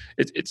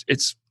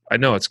 it's I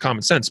know it's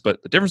common sense,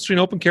 but the difference between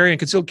open carry and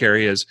concealed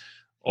carry is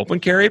open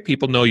carry,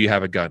 people know you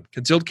have a gun.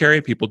 Concealed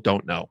carry, people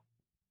don't know,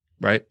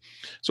 right?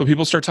 So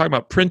people start talking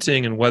about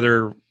printing and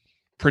whether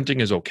printing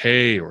is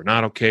okay or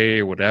not okay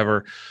or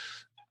whatever.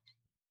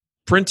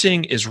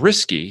 Printing is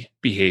risky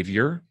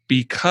behavior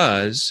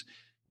because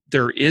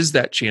there is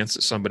that chance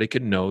that somebody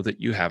could know that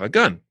you have a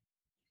gun.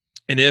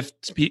 And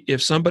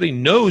if somebody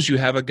knows you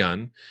have a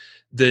gun,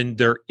 then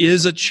there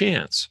is a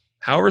chance,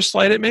 however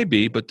slight it may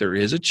be, but there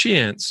is a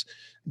chance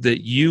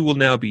that you will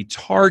now be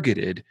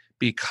targeted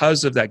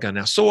because of that gun.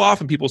 Now, so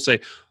often people say,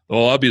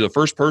 "Oh, I'll be the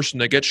first person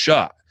that gets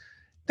shot."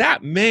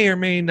 That may or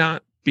may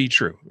not be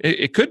true.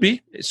 It could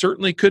be. It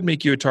certainly could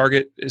make you a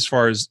target as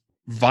far as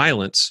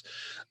violence,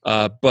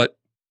 but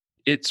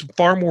it's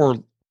far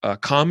more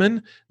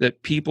common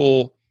that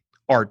people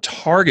are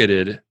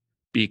targeted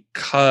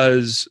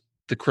because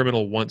the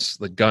criminal wants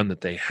the gun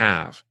that they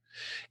have.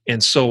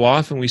 And so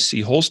often we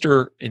see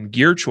holster and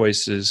gear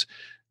choices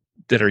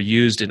that are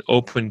used in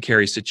open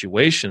carry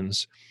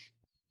situations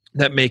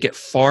that make it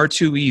far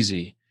too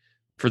easy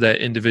for that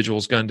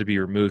individual's gun to be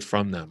removed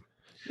from them.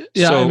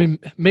 Yeah, So, I mean,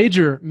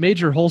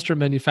 major holster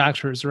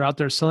manufacturers are out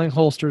there selling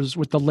holsters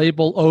with the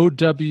label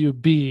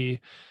OWB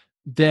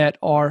that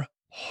are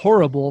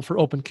horrible for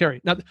open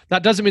carry. Now,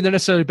 that doesn't mean they're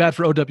necessarily bad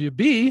for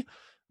OWB,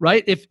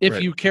 right? If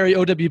Right. you carry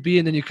OWB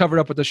and then you cover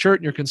it up with a shirt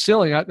and you're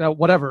concealing it,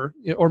 whatever,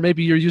 or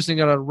maybe you're using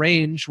it at a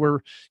range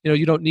where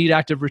you don't need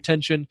active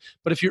retention.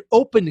 But if you're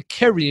open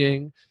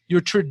carrying,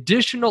 your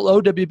traditional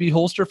OWB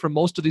holster from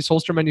most of these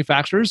holster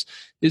manufacturers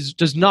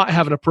does not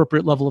have an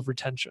appropriate level of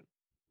retention.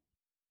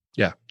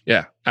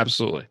 Yeah,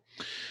 absolutely.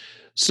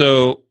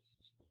 So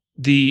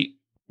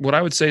what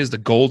I would say is the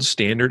gold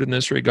standard in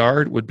this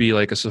regard would be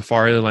like a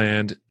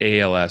Safariland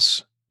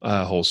ALS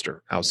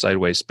holster, outside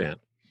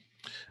waistband.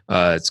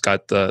 It's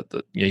got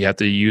you have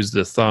to use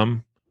the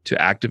thumb to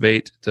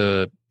activate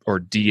or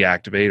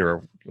deactivate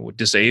or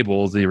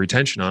disable the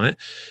retention on it,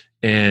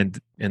 and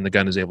the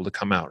gun is able to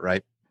come out,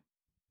 right?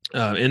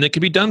 And it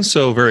can be done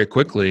so very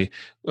quickly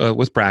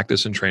with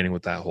practice and training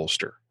with that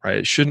holster, right?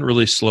 It shouldn't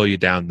really slow you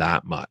down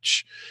that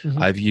much.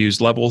 Mm-hmm. I've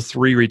used level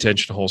 3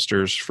 retention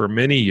holsters for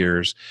many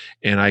years,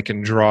 and I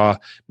can draw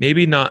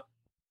maybe not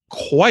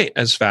quite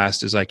as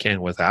fast as I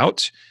can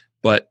without,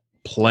 but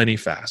plenty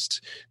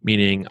fast,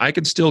 meaning I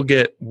can still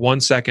get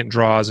 1 second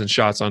draws and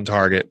shots on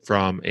target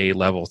from a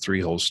level 3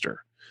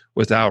 holster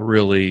without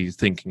really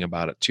thinking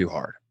about it too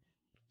hard.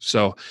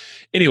 So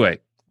anyway,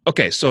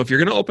 okay, so if you're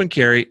going to open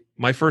carry,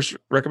 my first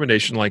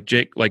recommendation, like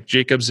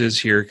Jacob's is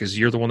here, because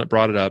you're the one that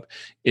brought it up,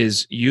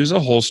 is use a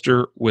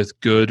holster with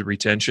good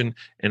retention.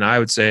 And I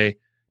would say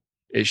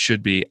it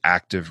should be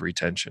active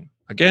retention.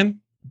 Again,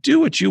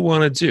 do what you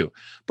want to do,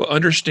 but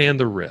understand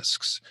the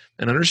risks.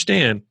 And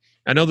understand,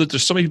 I know that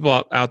there's so many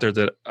people out there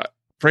that,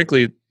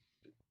 frankly,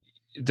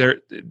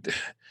 they're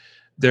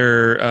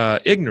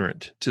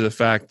ignorant to the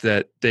fact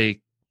that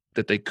they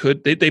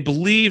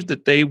believe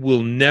that they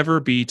will never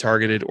be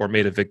targeted or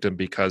made a victim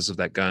because of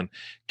that gun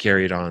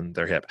carried on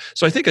their hip.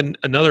 So I think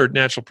another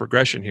natural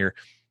progression here,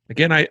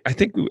 again, I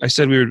think I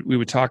said we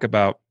would talk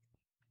about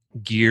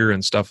gear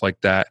and stuff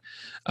like that,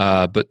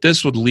 but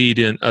this would lead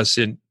us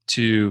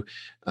into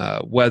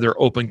whether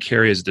open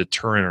carry is a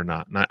deterrent or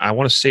not. And I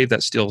want to save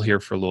that still here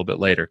for a little bit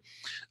later.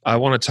 I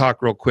want to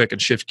talk real quick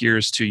and shift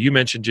gears to, you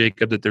mentioned,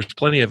 Jacob, that there's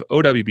plenty of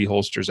OWB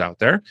holsters out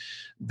there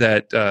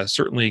that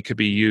certainly could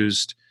be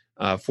used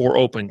for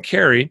open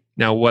carry.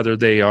 Now, whether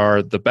they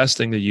are the best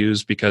thing to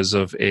use because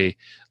of a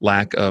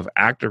lack of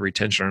active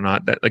retention or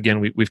not, that again,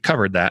 we've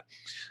covered that.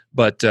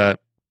 But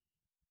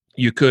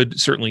you could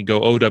certainly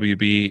go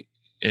OWB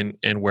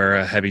and wear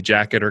a heavy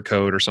jacket or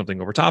coat or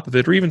something over top of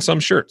it, or even some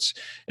shirts,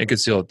 and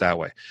conceal it that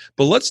way.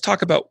 But let's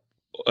talk about,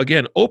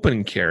 again,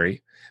 open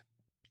carry.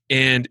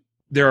 And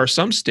there are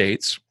some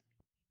states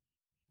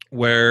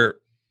where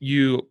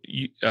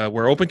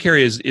where open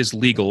carry is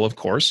legal, of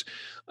course,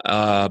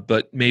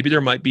 but maybe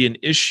there might be an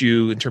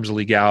issue in terms of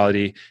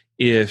legality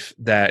if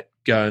that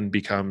gun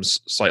becomes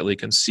slightly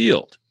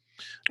concealed,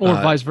 or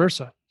vice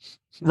versa.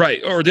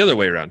 Right, or the other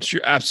way around. Sure,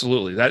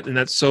 absolutely.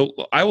 That's so.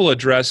 I will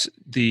address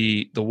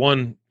the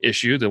one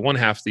issue, the one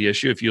half of the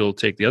issue, if you'll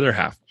take the other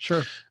half.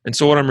 Sure. And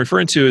so what I'm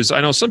referring to is, I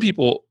know some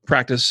people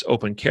practice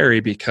open carry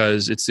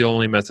because it's the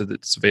only method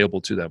that's available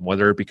to them,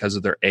 whether because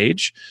of their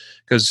age,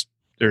 because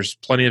there's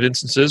plenty of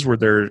instances where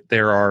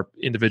there are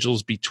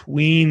individuals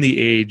between the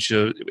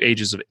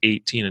ages of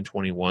 18 and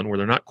 21 where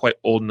they're not quite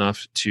old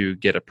enough to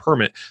get a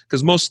permit,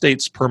 because most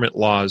states' permit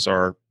laws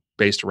are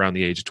based around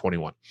the age of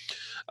 21.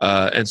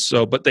 And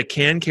so, but they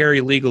can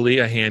carry legally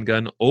a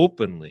handgun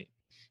openly,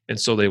 and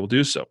so they will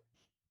do so.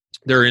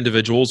 There are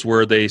individuals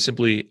where they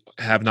simply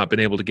have not been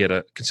able to get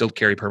a concealed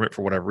carry permit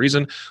for whatever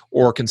reason,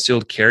 or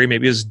concealed carry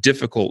maybe is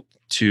difficult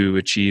to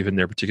achieve in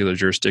their particular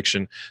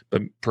jurisdiction,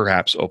 but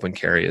perhaps open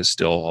carry is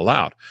still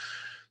allowed.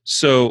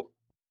 So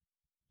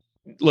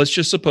let's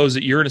just suppose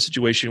that you're in a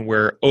situation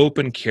where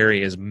open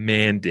carry is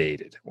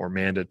mandated or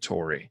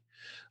mandatory.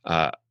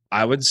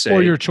 I would say,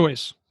 or your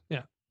choice.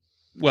 Yeah.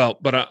 Well,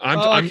 but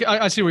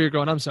I see where you're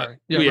going. I'm sorry.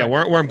 Yeah, right.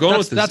 where I'm going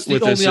with this. That's the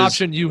only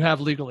option you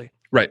have legally.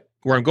 Right.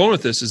 Where I'm going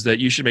with this is that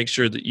you should make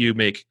sure that you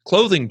make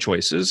clothing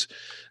choices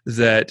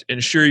that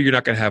ensure you're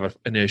not going to have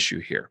an issue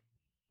here.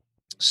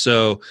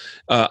 So,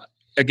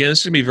 again, this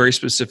is going to be very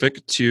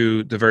specific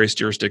to the various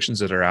jurisdictions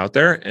that are out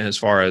there, and as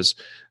far as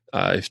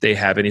if they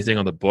have anything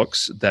on the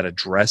books that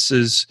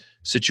addresses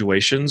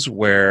situations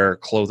where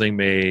clothing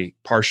may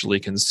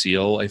partially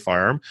conceal a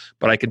firearm.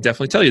 But I can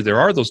definitely tell you there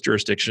are those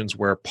jurisdictions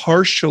where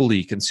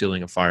partially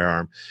concealing a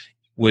firearm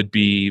would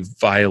be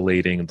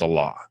violating the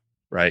law.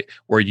 right?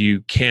 Where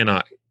you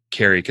cannot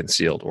carry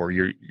concealed, or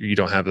you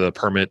don't have the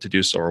permit to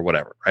do so, or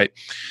whatever, right?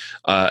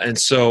 And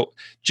so,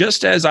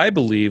 just as I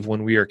believe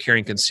when we are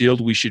carrying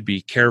concealed, we should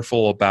be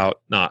careful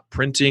about not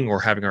printing or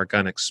having our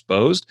gun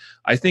exposed.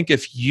 I think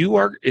if you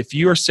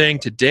are saying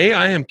today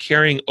I am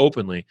carrying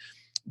openly,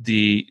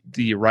 the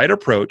right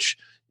approach,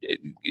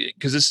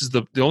 because this is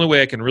the only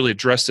way I can really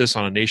address this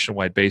on a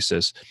nationwide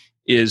basis,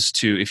 is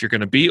to, if you're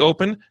going to be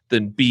open,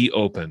 then be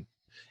open.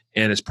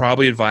 And it's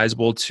probably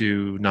advisable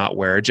to not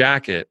wear a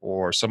jacket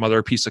or some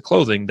other piece of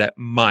clothing that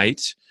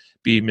might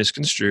be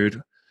misconstrued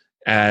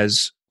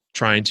as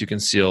trying to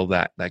conceal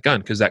that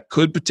gun, because that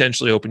could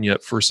potentially open you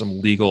up for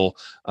some legal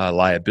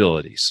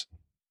liabilities.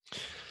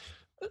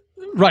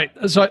 Right.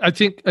 So I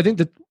think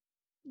that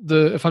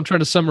if I'm trying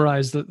to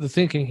summarize the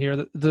thinking here,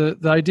 the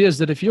idea is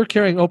that if you're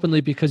carrying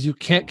openly because you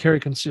can't carry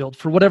concealed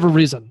for whatever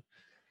reason,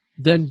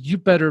 then you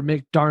better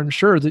make darn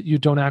sure that you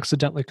don't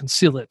accidentally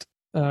conceal it.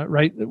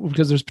 Right?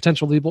 Because there's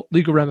potential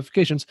legal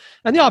ramifications.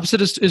 And the opposite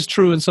is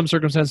true in some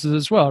circumstances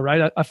as well,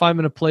 right? If I'm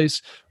in a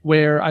place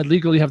where I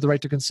legally have the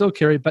right to conceal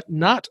carry, but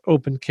not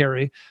open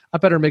carry, I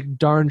better make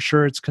darn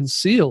sure it's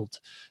concealed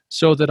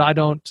so that I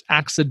don't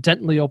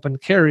accidentally open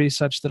carry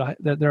such that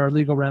there are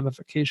legal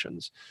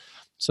ramifications.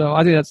 So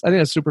I think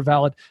that's super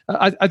valid.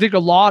 I think a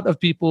lot of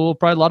people,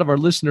 probably a lot of our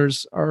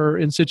listeners, are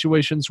in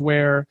situations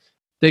where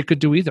they could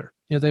do either.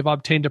 They've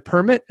obtained a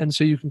permit, and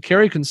so you can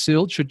carry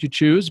concealed should you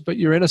choose, but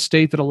you're in a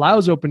state that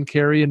allows open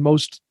carry in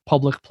most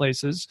public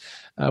places,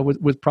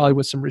 with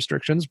some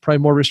restrictions, probably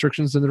more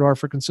restrictions than there are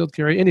for concealed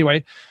carry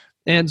anyway.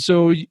 And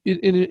so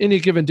in any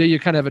given day, you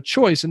kind of have a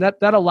choice, and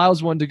that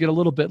allows one to get a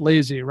little bit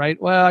lazy,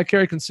 right? Well, I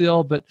carry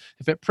concealed, but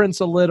if it prints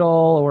a little,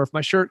 or if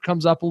my shirt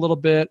comes up a little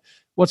bit,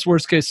 what's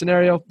worst case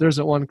scenario? There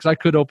isn't one, because I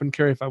could open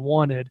carry if I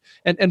wanted,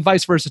 and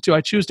vice versa too.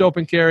 I choose to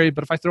open carry,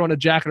 but if I throw in a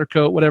jacket or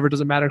coat, whatever, it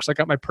doesn't matter, because I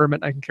got my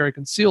permit and I can carry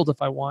concealed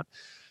if I want.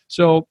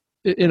 So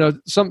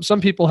some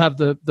people have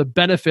the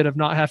benefit of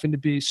not having to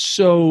be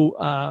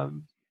so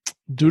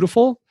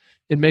dutiful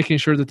in making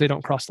sure that they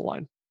don't cross the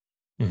line.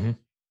 Mm-hmm.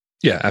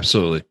 Yeah,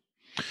 absolutely.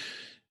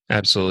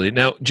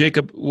 Now,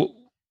 Jacob,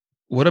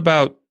 what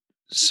about,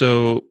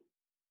 so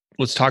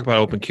let's talk about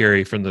open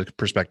carry from the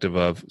perspective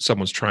of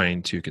someone's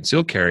trying to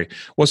conceal carry.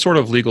 What sort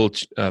of legal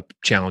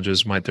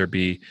challenges might there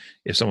be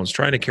if someone's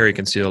trying to carry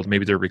concealed?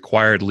 Maybe they're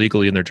required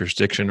legally in their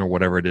jurisdiction or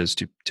whatever it is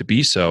to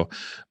be so,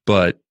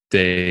 but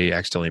they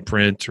accidentally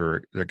print,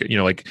 or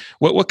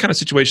what kind of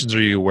situations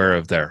are you aware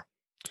of there?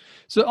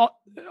 So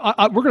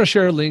we're going to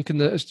share a link in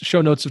the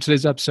show notes of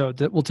today's episode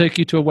that will take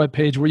you to a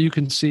webpage where you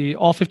can see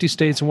all 50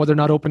 states and whether or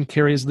not open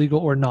carry is legal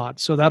or not.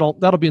 So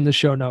that'll be in the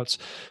show notes.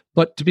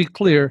 But to be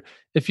clear,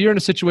 if you're in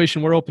a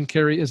situation where open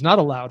carry is not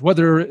allowed,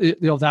 whether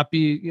that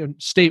be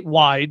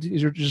statewide,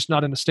 you're just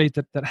not in a state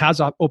that has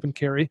open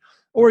carry,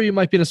 or you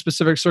might be in a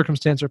specific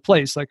circumstance or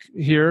place. Like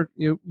here,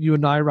 you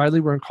and I,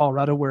 Riley, we're in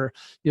Colorado, where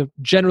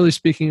generally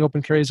speaking,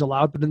 open carry is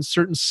allowed, but in a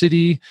certain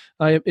city,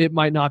 it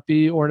might not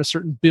be, or in a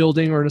certain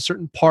building, or in a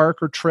certain park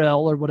or trail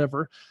or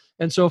whatever.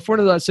 And so if we're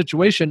in that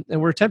situation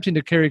and we're attempting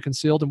to carry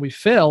concealed and we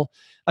fail,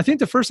 I think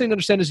the first thing to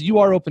understand is you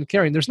are open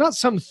carrying. There's not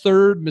some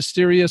third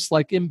mysterious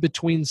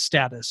in-between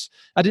status.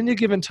 At any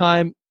given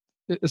time,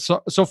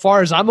 so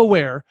far as I'm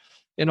aware,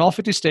 in all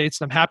 50 states,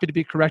 and I'm happy to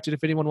be corrected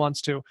if anyone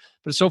wants to,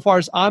 but so far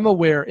as I'm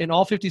aware, in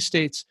all 50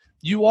 states,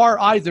 you are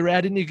either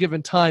at any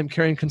given time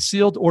carrying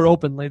concealed or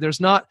openly. There's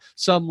not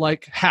some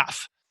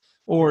half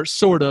or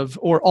sort of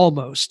or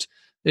almost.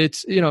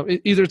 It's,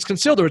 either it's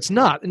concealed or it's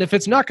not. And if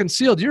it's not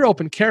concealed, you're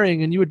open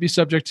carrying, and you would be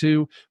subject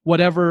to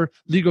whatever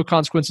legal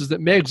consequences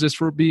that may exist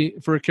for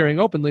carrying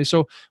openly.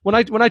 So when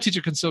I teach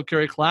a concealed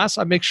carry class,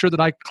 I make sure that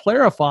I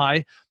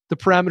clarify the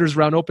parameters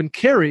around open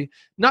carry,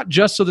 not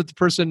just so that the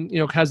person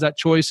has that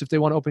choice if they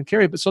want to open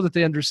carry, but so that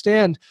they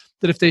understand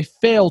that if they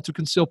fail to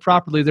conceal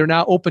properly, they're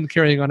now open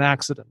carrying on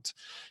accident,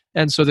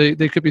 and so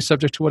they could be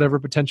subject to whatever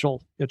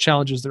potential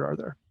challenges there are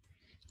there.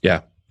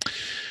 Yeah.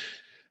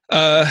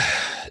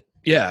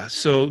 Yeah.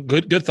 So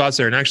good thoughts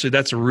there. And actually,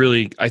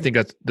 I think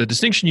that's the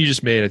distinction you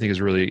just made, I think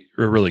is really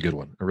a really good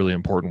one, a really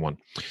important one.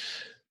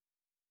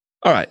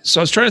 All right. So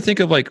I was trying to think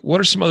of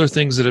what are some other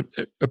things that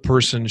a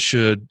person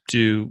should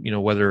do,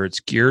 whether it's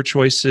gear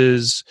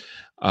choices,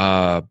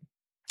 I'm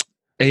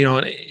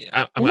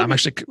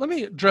actually, let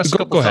me address a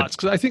couple of thoughts,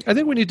 because I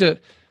think we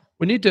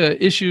need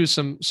to issue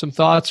some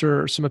thoughts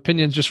or some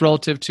opinions just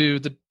relative to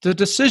the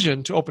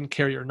decision to open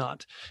carry or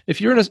not. If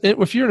you're in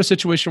a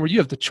situation where you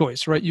have the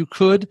choice, right? You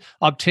could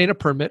obtain a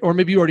permit, or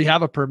maybe you already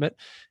have a permit,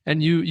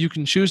 and you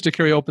can choose to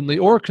carry openly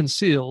or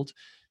concealed.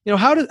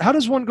 How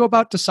does one go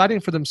about deciding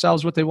for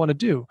themselves what they want to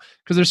do?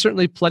 Because there's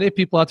certainly plenty of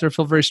people out there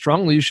feel very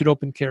strongly you should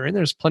open carry, and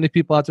there's plenty of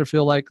people out there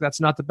feel like that's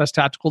not the best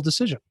tactical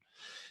decision.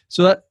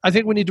 So I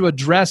think we need to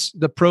address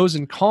the pros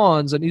and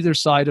cons on either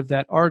side of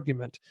that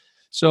argument.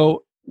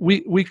 So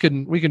we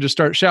can just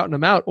start shouting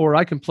them out, or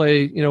I can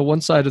play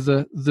one side of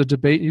the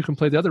debate, you can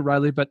play the other,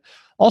 Riley. But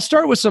I'll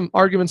start with some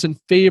arguments in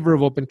favor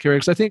of open carry,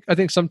 because I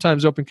think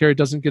sometimes open carry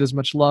doesn't get as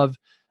much love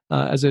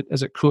as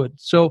it could.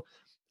 So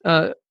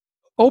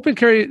open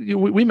carry,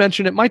 we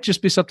mentioned it might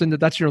just be something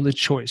that's your only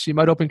choice. You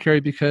might open carry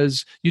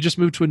because you just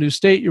moved to a new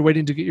state, you're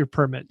waiting to get your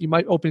permit. You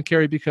might open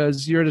carry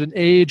because you're at an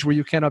age where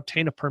you can't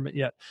obtain a permit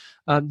yet.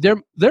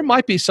 There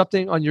might be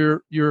something on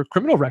your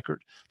criminal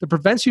record that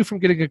prevents you from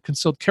getting a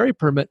concealed carry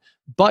permit,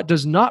 but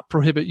does not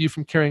prohibit you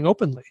from carrying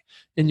openly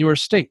in your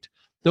state.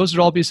 Those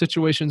would all be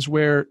situations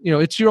where,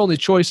 it's your only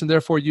choice and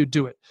therefore you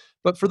do it.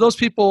 But for those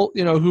people,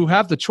 who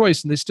have the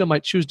choice and they still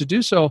might choose to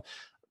do so,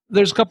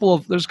 there's a couple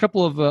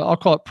of I'll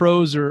call it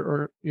pros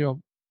or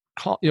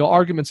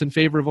arguments in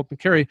favor of open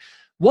carry.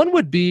 One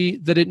would be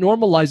that it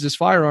normalizes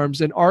firearms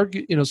and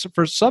so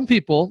for some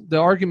people, the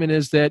argument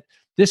is that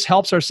this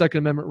helps our Second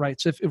Amendment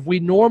rights. If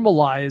we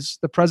normalize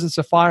the presence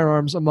of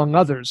firearms among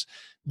others,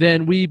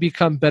 then we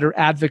become better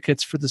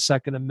advocates for the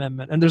Second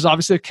Amendment. And there's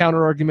obviously a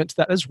counter argument to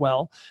that as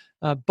well.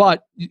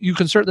 But you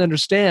can certainly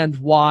understand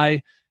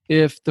why,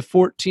 if the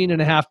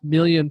 14.5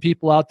 million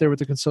people out there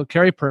with a concealed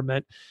carry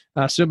permit,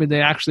 assuming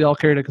they actually all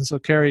carried a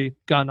concealed carry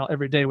gun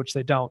every day, which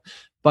they don't,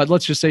 but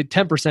let's just say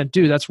 10%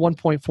 do, that's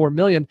 1.4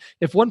 million.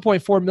 If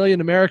 1.4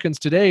 million Americans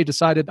today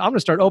decided, I'm going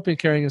to start open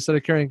carrying instead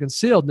of carrying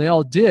concealed, and they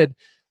all did,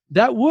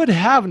 that would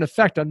have an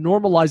effect on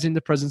normalizing the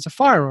presence of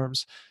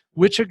firearms,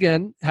 which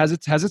again has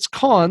its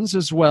cons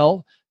as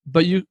well.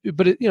 But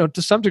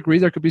to some degree,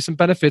 there could be some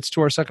benefits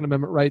to our Second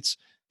Amendment rights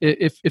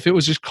if it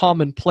was just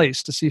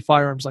commonplace to see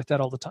firearms like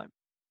that all the time.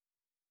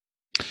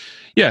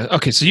 Yeah.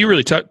 Okay. So you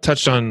really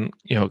touched on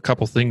a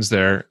couple things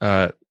there.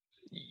 I'm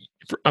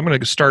going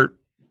to start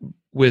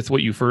with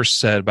what you first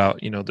said about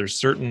there's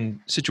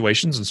certain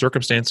situations and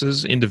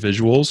circumstances,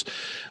 individuals,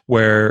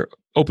 where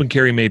open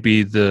carry may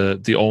be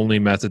the only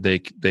method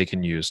they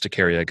can use to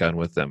carry a gun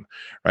with them,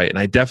 right? And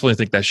I definitely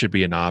think that should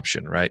be an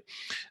option, right?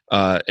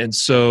 And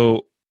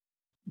so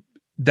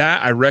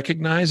that I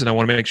recognize, and I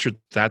want to make sure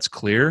that's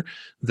clear.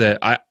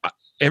 That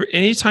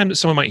anytime that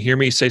someone might hear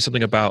me say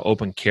something about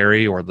open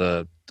carry or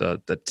the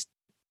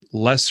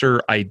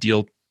lesser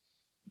ideal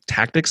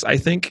tactics, I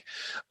think,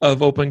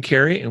 of open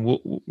carry, and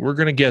we're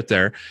going to get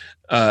there.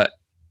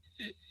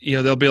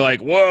 They'll be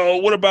like,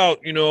 "Well, what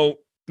about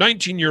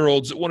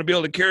 19-year-olds that want to be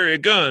able to carry a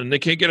gun and they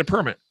can't get a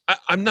permit?"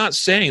 I'm not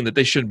saying that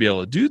they shouldn't be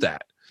able to do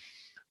that,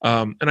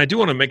 and I do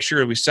want to make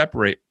sure we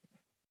separate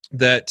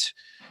that.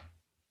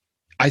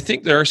 I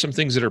think there are some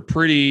things that are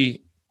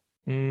pretty.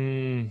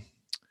 There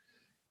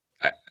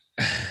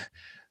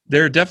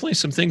are definitely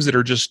some things that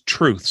are just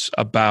truths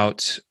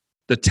about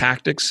the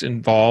tactics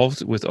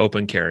involved with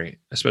open carry,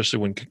 especially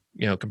when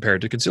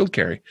compared to concealed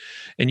carry.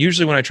 And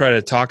usually when I try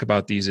to talk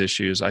about these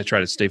issues, I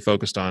try to stay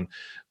focused on,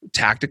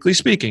 tactically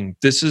speaking,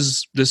 these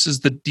are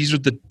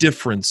the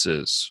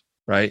differences,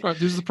 right? Right.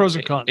 These are the pros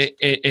and cons.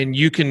 And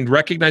you can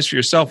recognize for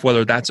yourself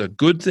whether that's a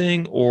good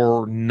thing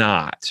or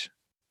not.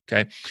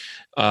 Okay.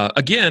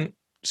 Again,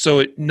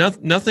 so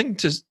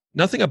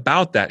nothing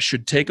about that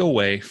should take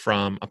away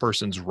from a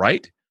person's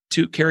right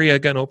to carry a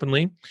gun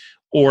openly,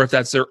 or if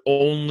that's their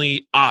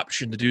only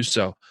option to do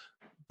so.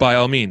 By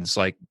all means,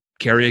 like,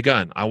 carry a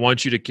gun. I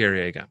want you to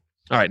carry a gun.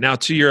 All right, now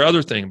to your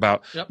other thing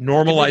about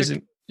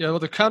normalizing.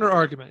 The counter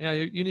argument. Yeah,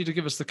 you need to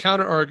give us the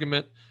counter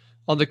argument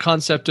on the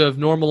concept of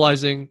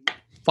normalizing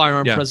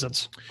firearm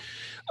presence.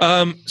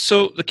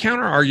 So the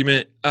counter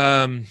argument,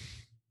 I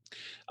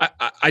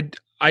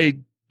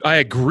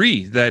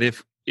agree that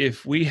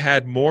if we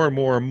had more and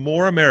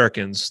more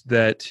Americans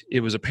that it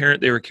was apparent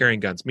they were carrying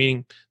guns,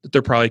 meaning that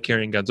they're probably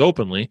carrying guns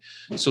openly,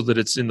 so that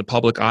it's in the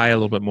public eye a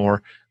little bit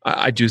more,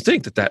 I do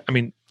think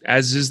that,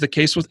 as is the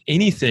case with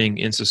anything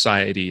in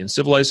society, in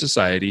civilized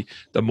society,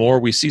 the more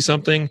we see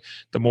something,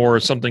 the more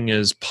something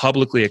is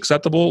publicly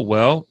acceptable,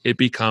 well, it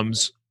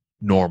becomes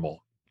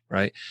normal,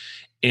 right?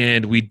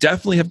 And we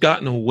definitely have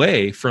gotten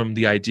away from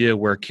the idea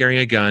where carrying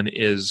a gun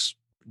is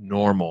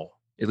normal,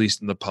 at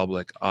least in the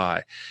public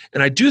eye.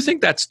 And I do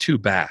think that's too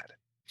bad.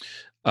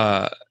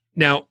 But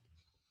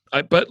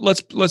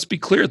let's be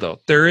clear though.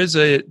 There is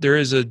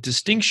a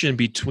distinction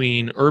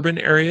between urban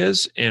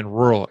areas and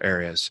rural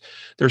areas.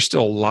 There's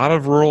still a lot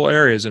of rural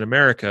areas in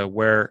America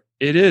where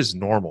it is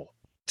normal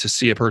to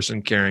see a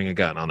person carrying a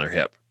gun on their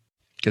hip,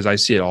 because I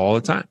see it all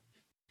the time.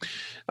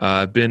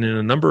 I've been in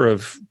a number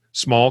of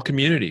small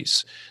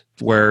communities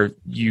where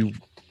you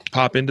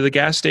pop into the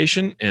gas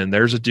station and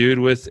there's a dude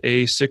with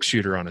a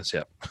 6-shooter on his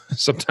hip.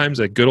 Sometimes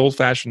a good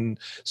old-fashioned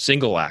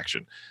single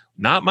action.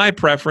 Not my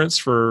preference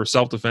for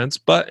self-defense,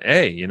 but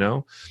hey,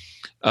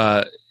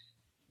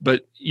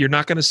 but you're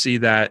not going to see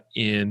that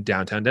in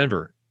downtown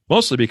Denver,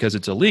 mostly because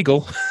it's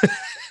illegal.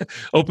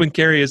 Open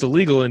carry is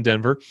illegal in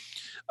Denver.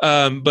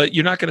 But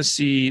you're not going to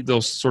see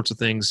those sorts of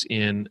things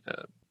in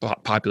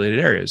populated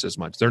areas as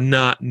much. They're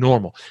not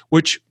normal,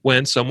 which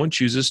when someone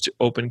chooses to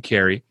open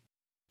carry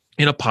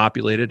in a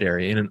populated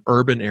area, in an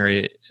urban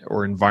area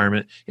or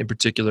environment in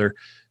particular,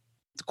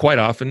 quite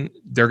often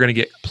they're going to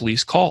get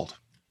police called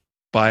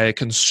by a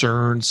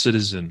concerned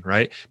citizen,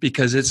 right?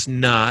 Because it's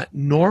not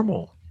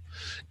normal.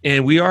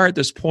 And we are at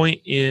this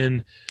point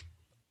in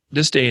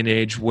this day and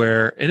age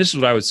where, and this is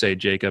what I would say,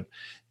 Jacob,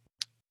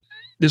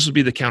 this would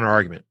be the counter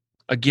argument.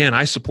 Again,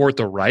 I support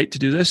the right to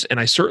do this, and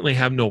I certainly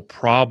have no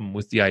problem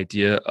with the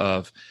idea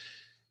of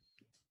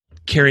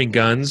carrying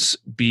guns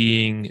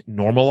being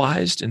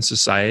normalized in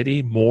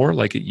society more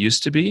like it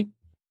used to be.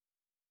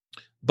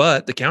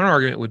 But the counter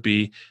argument would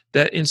be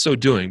that in so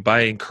doing,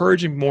 by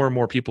encouraging more and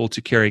more people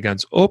to carry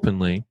guns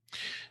openly,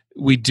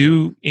 we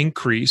do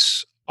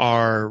increase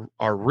our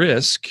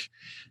risk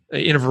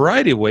in a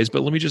variety of ways.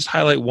 But let me just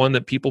highlight one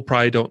that people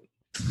probably don't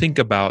think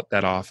about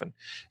that often,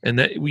 and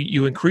that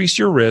you increase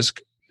your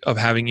risk of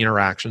having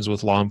interactions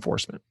with law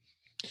enforcement,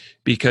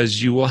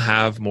 because you will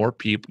have more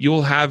people. You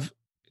will have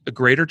a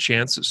greater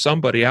chance that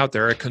somebody out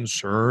there, a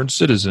concerned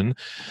citizen,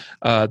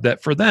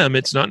 that for them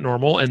it's not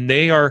normal, and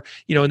they are,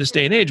 in this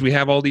day and age, we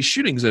have all these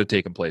shootings that have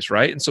taken place,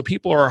 right? And so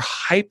people are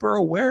hyper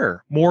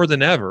aware more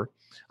than ever,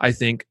 I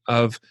think,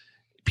 of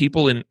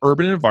people in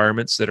urban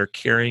environments that are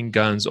carrying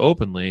guns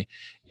openly,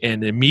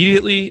 and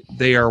immediately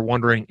they are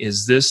wondering,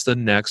 is this the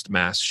next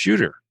mass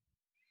shooter?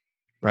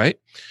 Right?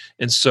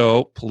 And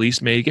so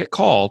police may get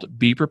called.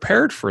 Be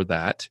prepared for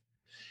that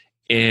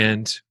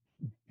and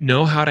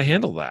know how to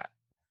handle that.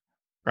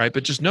 Right?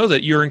 But just know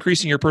that you're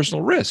increasing your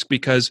personal risk,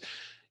 because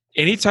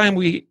anytime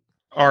we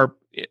are,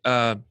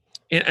 and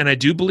I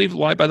do believe,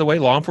 by the way,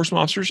 law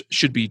enforcement officers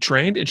should be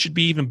trained, and should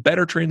be even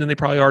better trained than they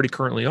probably already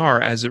currently are,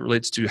 as it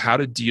relates to how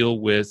to deal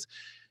with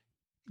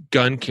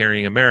gun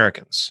carrying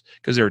Americans,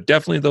 because there are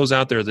definitely those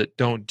out there that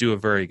don't do a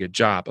very good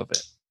job of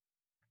it.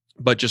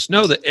 But just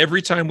know that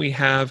every time we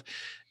have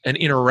an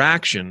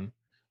interaction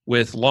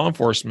with law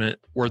enforcement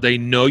where they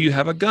know you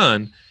have a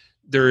gun,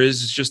 there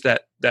is just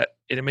that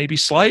it may be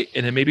slight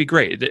and it may be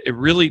great. It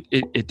really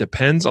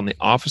depends on the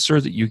officer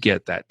that you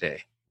get that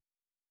day,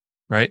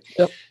 right?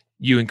 Yep.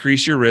 You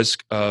increase your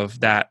risk of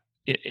that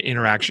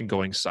interaction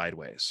going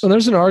sideways. So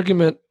there's an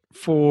argument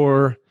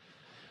for,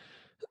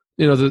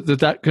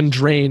 that can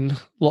drain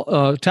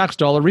tax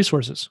dollar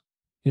resources.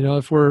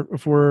 If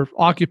we're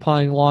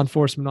occupying law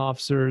enforcement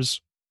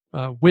officers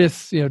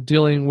with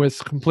dealing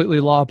with completely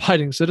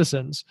law-abiding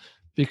citizens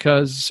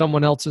because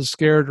someone else is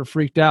scared or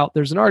freaked out,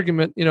 there's an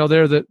argument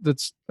there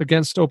that's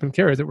against open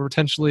carry, that we're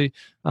potentially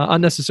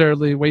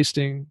unnecessarily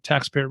wasting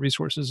taxpayer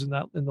resources in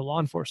the law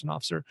enforcement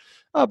officer.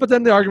 But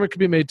then the argument could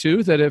be made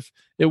too that if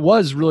it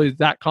was really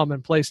that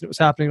commonplace and it was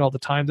happening all the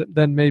time, that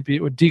then maybe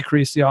it would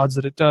decrease the odds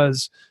that it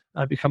does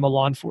become a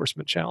law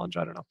enforcement challenge.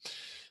 I don't know.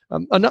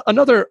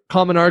 Another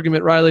common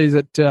argument, Riley,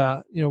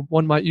 that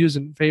one might use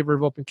in favor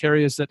of open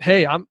carry is that,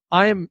 hey,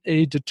 I'm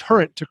a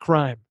deterrent to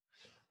crime.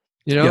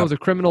 The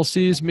criminal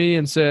sees me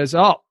and says,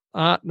 "Oh,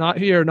 not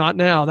here, not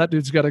now. That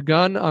dude's got a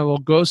gun. I will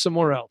go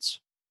somewhere else."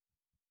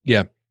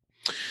 Yeah.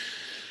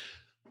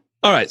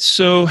 All right.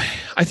 So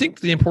I think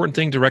the important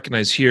thing to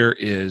recognize here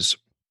is,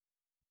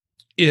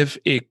 if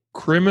a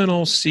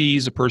criminal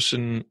sees a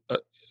person,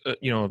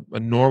 a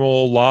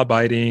normal,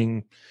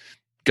 law-abiding,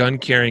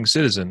 gun-carrying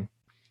citizen,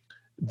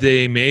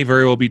 they may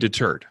very well be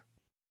deterred.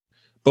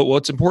 But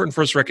what's important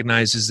for us to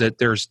recognize is that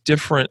there's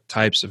different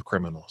types of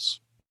criminals.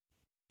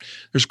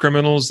 There's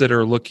criminals that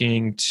are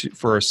looking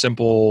for a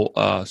simple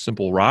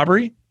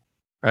robbery,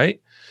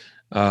 right?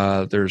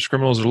 There's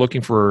criminals that are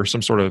looking for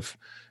some sort of,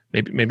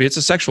 maybe it's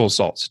a sexual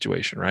assault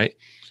situation, right?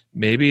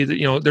 Maybe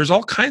there's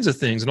all kinds of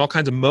things and all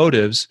kinds of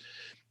motives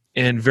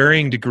and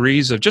varying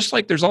degrees of, just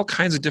like there's all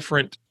kinds of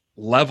different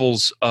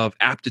levels of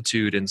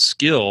aptitude and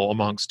skill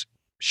amongst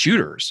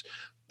shooters.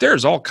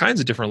 There's all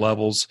kinds of different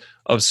levels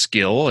of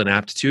skill and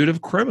aptitude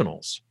of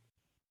criminals,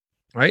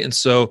 right? And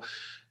so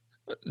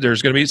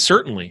there's going to be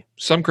certainly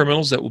some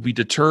criminals that will be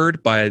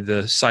deterred by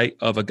the sight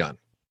of a gun.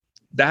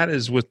 That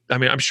is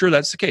I'm sure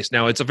that's the case.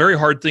 Now, it's a very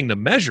hard thing to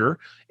measure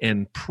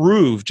and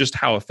prove just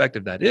how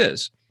effective that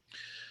is.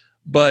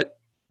 But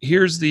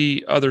here's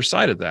the other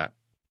side of that.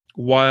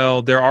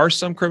 While there are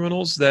some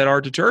criminals that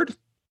are deterred,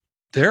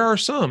 there are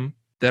some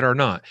that are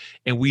not.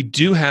 And we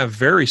do have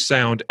very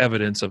sound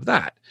evidence of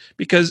that,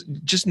 because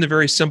just in the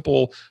very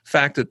simple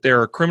fact that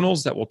there are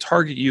criminals that will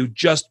target you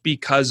just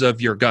because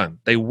of your gun.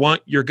 They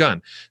want your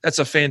gun. That's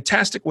a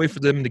fantastic way for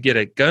them to get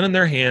a gun in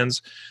their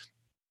hands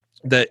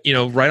that,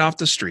 right off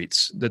the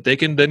streets, that they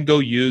can then go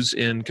use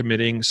in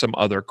committing some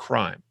other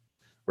crime,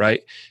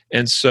 right?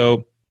 And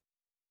so,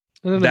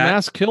 and then the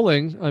mass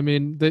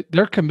killing,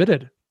 they're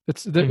committed.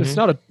 It's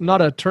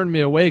not a turn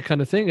me away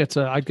kind of thing. It's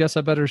a, I guess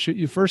I better shoot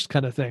you first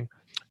kind of thing.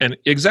 And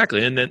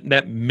exactly. And then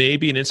that may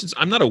be an instance.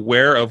 I'm not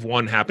aware of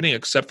one happening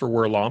except for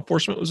where law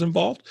enforcement was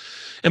involved.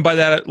 And by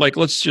that,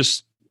 let's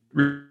just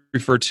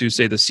refer to,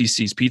 say, the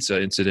CiCi's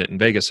Pizza incident in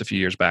Vegas a few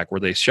years back, where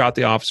they shot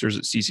the officers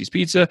at CiCi's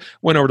Pizza,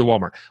 went over to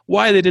Walmart.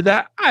 Why they did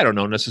that, I don't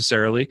know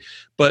necessarily.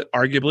 But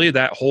arguably,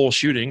 that whole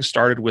shooting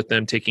started with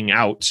them taking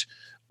out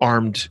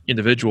armed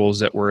individuals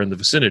that were in the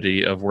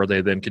vicinity of where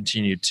they then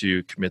continued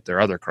to commit their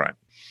other crime.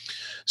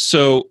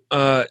 So,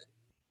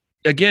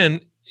 again,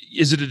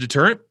 is it a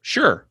deterrent?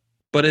 Sure.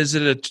 But is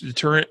it a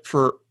deterrent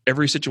for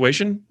every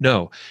situation?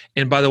 No.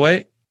 And by the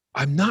way,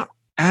 I'm not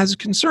as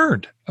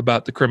concerned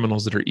about the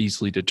criminals that are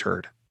easily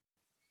deterred,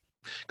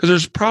 because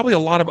there's probably a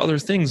lot of other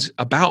things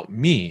about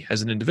me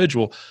as an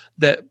individual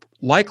that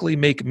likely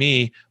make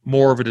me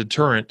more of a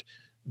deterrent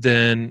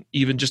than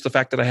even just the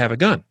fact that I have a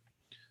gun.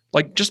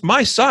 Like just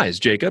my size,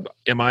 Jacob.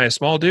 Am I a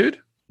small dude?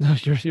 No,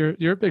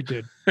 you're a big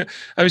dude. I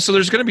mean, so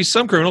there's going to be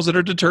some criminals that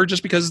are deterred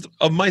just because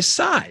of my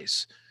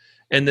size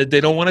and that they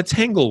don't want to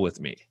tangle with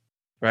me,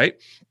 right?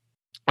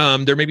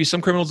 There may be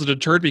some criminals that are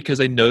deterred because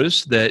they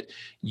notice that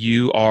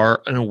you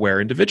are an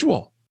aware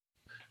individual.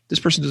 This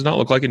person does not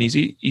look like an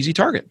easy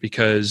target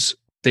because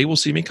they will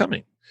see me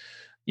coming,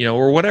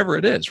 or whatever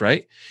it is,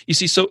 right? You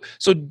see, so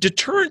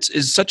deterrence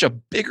is such a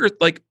bigger,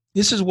 like,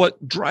 this is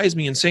what drives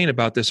me insane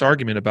about this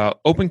argument about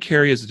open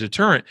carry as a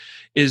deterrent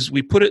is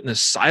we put it in a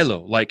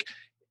silo. Like,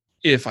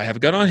 if I have a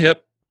gun on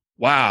hip,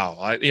 wow,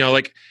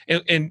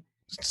 and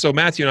so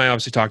Matthew and I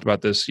obviously talked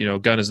about this,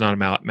 gun is not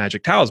a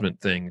magic talisman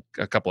thing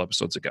a couple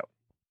episodes ago.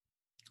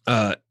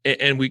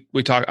 And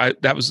we talk.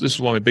 This was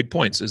one of my big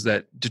points is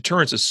that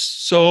deterrence is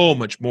so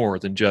much more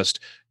than just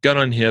gun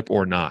on hip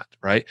or not.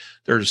 Right?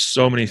 There's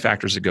so many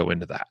factors that go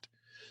into that.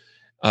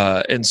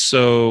 And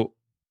so,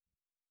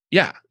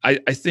 yeah, I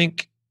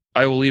think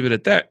I will leave it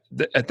at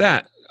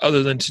that.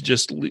 Other than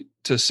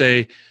to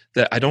say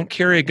that I don't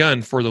carry a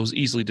gun for those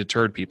easily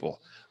deterred people.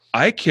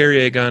 I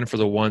carry a gun for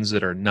the ones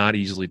that are not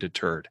easily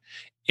deterred,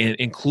 and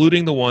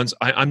including the ones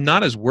I'm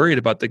not as worried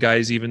about the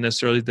guys even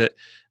necessarily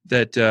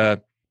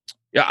that.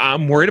 Yeah,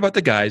 I'm worried about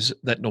the guys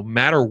that no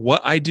matter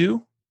what I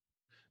do,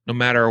 no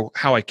matter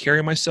how I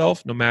carry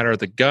myself, no matter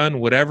the gun,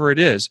 whatever it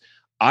is,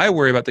 I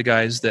worry about the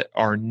guys that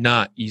are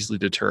not easily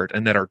deterred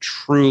and that are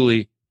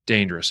truly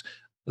dangerous.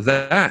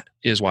 That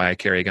is why I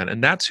carry a gun.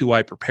 And that's who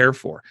I prepare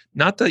for,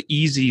 not the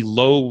easy,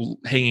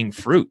 low-hanging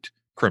fruit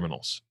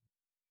criminals.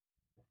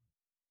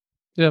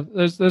 Yeah,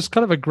 there's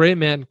kind of a gray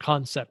man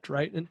concept,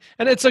 right? And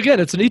it's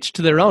an each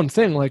to their own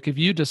thing. Like if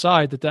you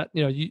decide that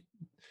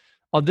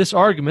on this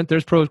argument,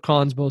 there's pros and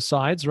cons both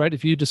sides, right?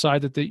 If you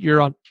decide that you're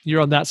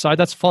on that side,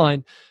 that's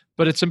fine.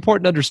 But it's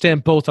important to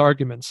understand both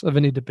arguments of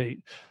any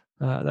debate.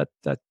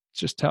 That's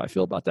just how I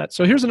feel about that.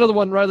 So here's another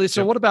one, Riley.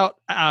 So what about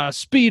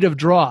speed of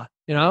draw?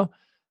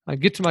 I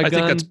get to my gun. I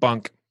think that's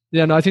bunk.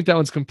 Yeah, no, I think that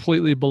one's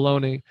completely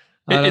baloney.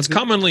 It's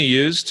commonly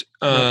used,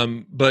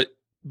 but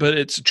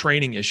it's a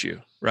training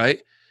issue,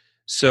 right?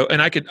 So,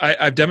 and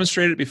I've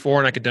demonstrated it before,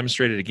 and I could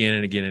demonstrate it again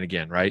and again and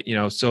again, right?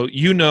 So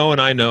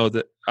and I know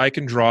that I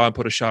can draw and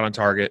put a shot on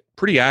target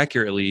pretty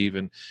accurately,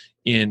 even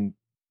in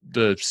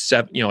the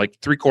like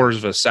 3/4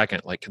 of a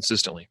second, like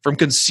consistently from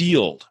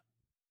concealed,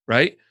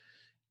 right?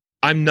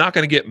 I'm not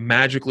going to get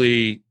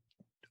magically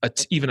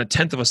even a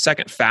tenth of a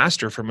second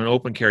faster from an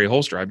open carry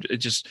holster.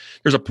 There's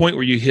a point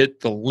where you hit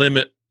the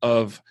limit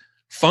of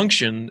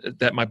function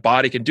that my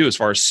body can do as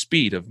far as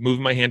speed of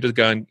moving my hand to the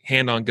gun,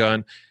 hand on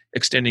gun,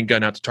 extending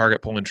gun out to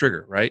target, pulling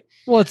trigger, right?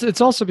 Well, it's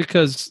also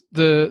because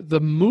the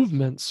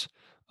movements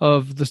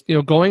of this,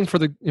 going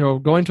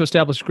to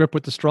establish grip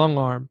with the strong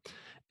arm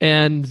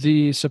and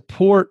the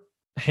support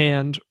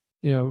hand,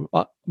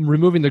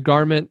 removing the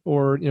garment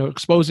or,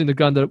 exposing the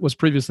gun that was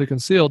previously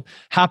concealed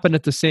happen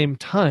at the same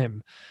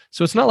time.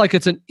 So it's not like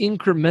it's an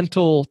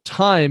incremental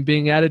time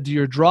being added to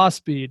your draw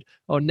speed.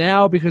 Oh,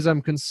 now because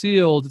I'm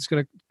concealed, it's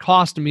going to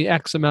cost me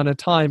X amount of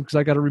time because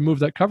I got to remove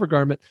that cover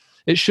garment.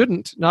 It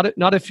shouldn't. Not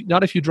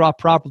if you draw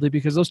properly,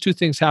 because those two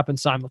things happen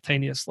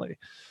simultaneously.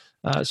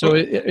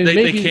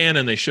 They can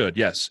and they should,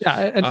 yes.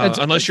 Yeah,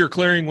 unless you're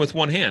clearing with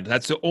one hand.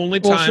 That's the only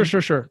time.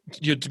 Well, sure.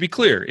 To be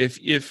clear,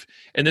 if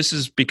and this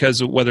is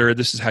because of whether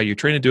this is how you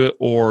train to do it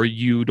or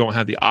you don't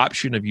have the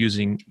option of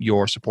using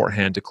your support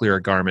hand to clear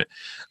a garment.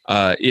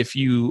 If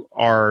you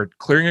are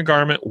clearing a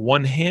garment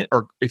one hand,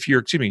 or if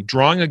you're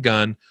drawing a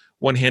gun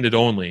one-handed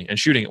only and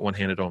shooting it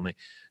one-handed only,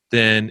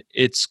 then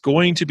it's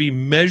going to be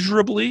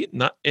measurably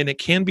not, and it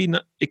can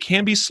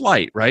be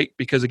slight, right?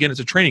 Because again, it's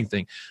a training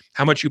thing.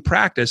 How much you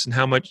practice and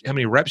how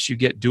many reps you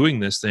get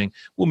doing this thing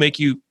will make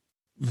you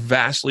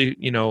vastly,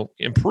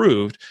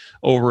 improved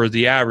over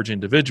the average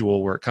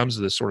individual where it comes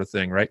to this sort of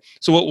thing, right?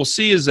 So what we'll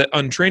see is that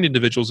untrained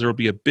individuals, there will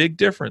be a big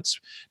difference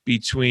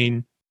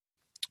between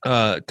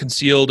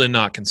concealed and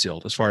not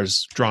concealed as far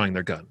as drawing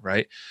their gun,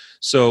 right?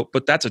 So,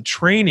 but that's a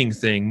training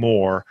thing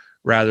more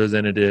rather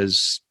than it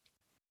is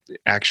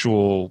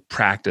actual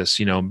practice,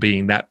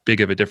 being that big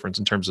of a difference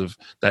in terms of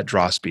that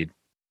draw speed.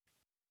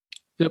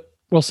 Yep.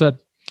 Well said.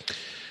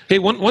 Hey,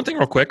 one thing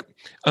real quick.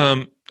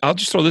 I'll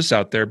just throw this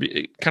out there,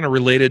 kind of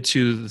related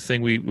to the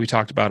thing we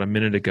talked about a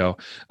minute ago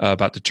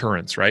about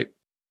deterrence, right?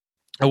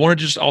 I want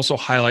to just also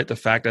highlight the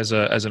fact as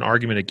an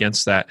argument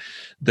against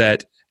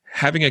that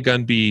having a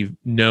gun be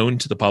known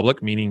to the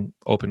public, meaning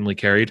openly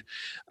carried,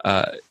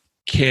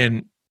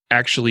 can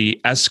actually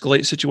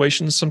escalate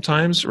situations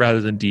sometimes rather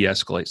than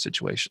de-escalate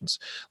situations.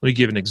 Let me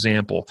give an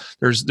example.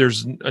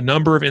 There's a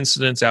number of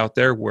incidents out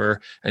there where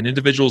an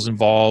individual is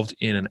involved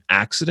in an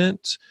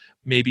accident,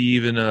 maybe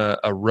even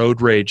a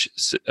road rage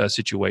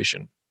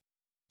situation,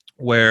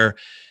 where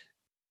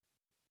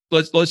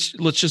let's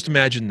just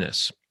imagine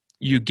this.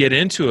 You get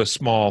into a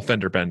small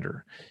fender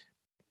bender,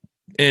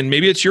 and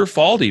maybe it's your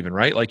fault even,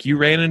 right? Like you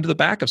ran into the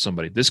back of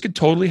somebody. This could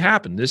totally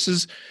happen. This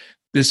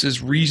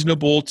is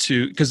reasonable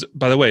because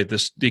by the way,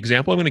 the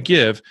example I'm going to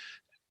give,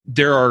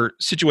 there are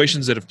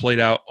situations that have played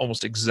out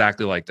almost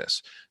exactly like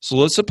this. So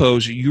let's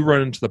suppose you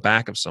run into the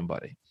back of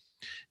somebody.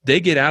 They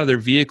get out of their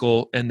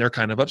vehicle and they're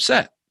kind of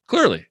upset,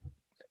 clearly.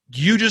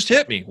 you just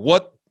hit me.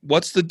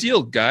 What's the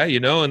deal, guy?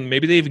 And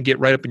maybe they even get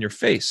right up in your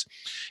face,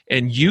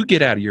 and you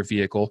get out of your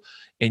vehicle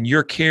and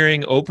you're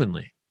carrying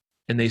openly,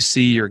 and they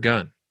see your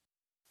gun.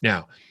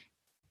 Now,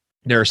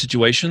 there are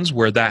situations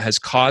where that has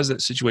caused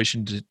that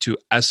situation to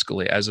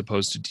escalate as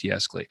opposed to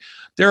de-escalate.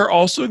 There are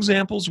also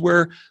examples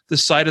where the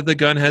sight of the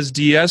gun has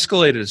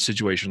de-escalated a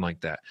situation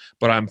like that.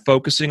 But I'm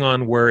focusing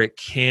on where it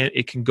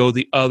can go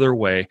the other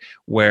way,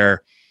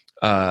 where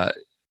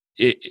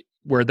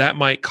where that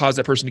might cause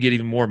that person to get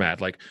even more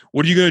mad. Like,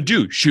 what are you going to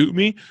do? Shoot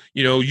me?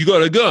 You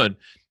got a gun.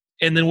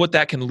 And then what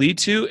that can lead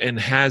to, and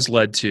has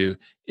led to,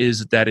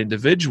 is that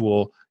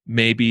individual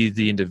may be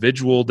the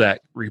individual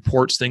that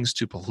reports things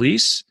to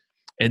police,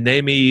 and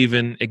they may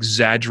even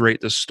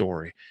exaggerate the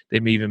story. They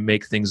may even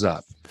make things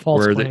up.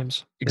 False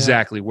claims.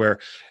 Exactly. Where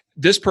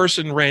this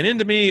person ran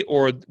into me,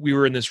 or we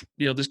were in this,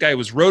 this guy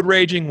was road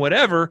raging,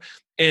 whatever.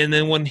 And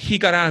then when he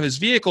got out of his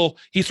vehicle,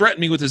 he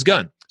threatened me with his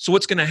gun. So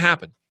what's going to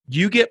happen?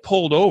 You get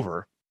pulled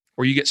over,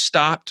 or you get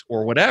stopped,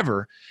 or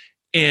whatever.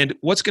 And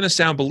what's going to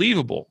sound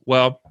believable?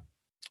 Well,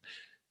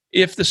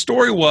 if the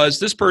story was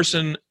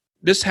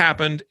this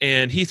happened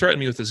and he threatened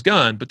me with his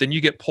gun, but then you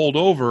get pulled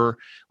over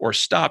or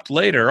stopped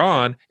later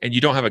on and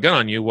you don't have a gun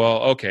on you, well,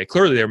 okay,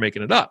 clearly they're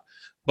making it up.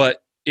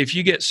 But if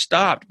you get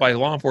stopped by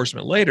law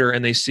enforcement later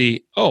and they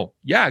see, oh,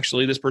 yeah,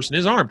 actually this person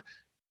is armed.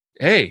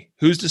 Hey,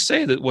 who's to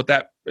say that what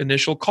that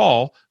initial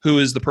call, who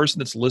is the person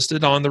that's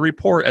listed on the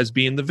report as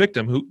being the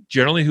victim, who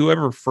generally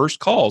whoever first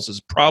calls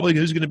is probably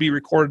who's going to be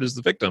recorded as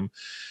the victim.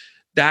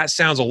 That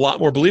sounds a lot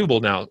more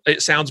believable now.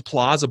 It sounds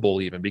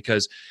plausible even,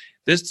 because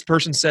this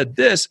person said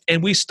this,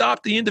 and we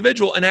stopped the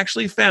individual and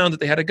actually found that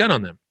they had a gun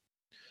on them.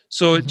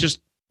 So it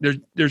just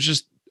there's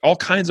just all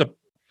kinds of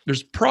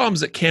there's problems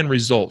that can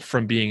result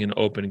from being an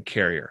open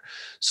carrier.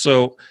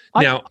 So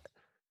now,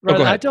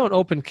 I don't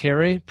open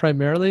carry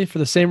primarily for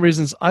the same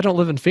reasons. I don't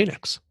live in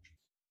Phoenix.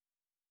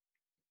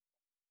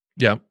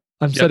 Yeah,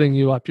 I'm setting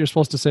you up. You're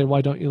supposed to say,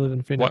 "Why don't you live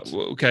in Phoenix?"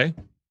 Okay.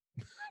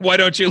 Why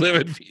don't you live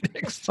in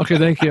Phoenix? Okay,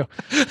 thank you.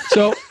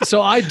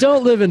 So I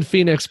don't live in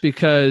Phoenix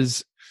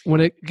because when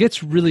it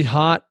gets really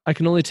hot, I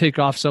can only take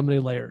off so many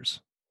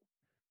layers,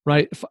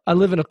 right? If I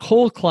live in a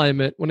cold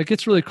climate, when it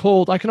gets really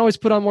cold, I can always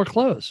put on more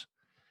clothes.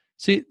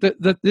 See,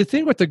 the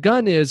thing with the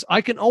gun is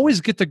I can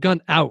always get the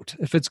gun out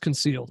if it's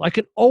concealed. I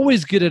can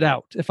always get it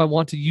out if I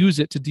want to use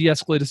it to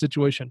de-escalate a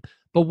situation.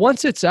 But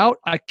once it's out,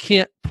 I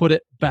can't put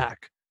it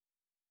back.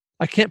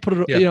 I can't put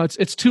it,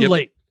 it's too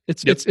late.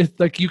 It's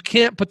like you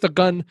can't put the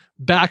gun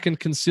back in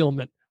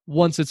concealment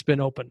once it's been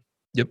open.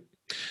 Yep.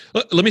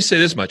 Let me say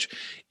this much.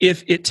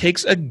 If it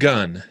takes a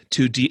gun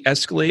to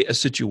de-escalate a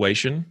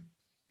situation,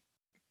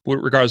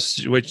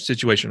 regardless of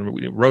situation,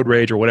 road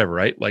rage or whatever,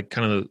 right? Like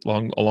kind of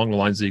along the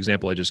lines of the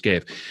example I just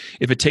gave.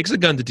 If it takes a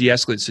gun to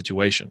de-escalate a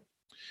situation,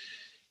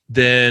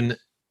 then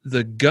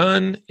the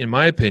gun, in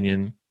my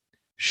opinion,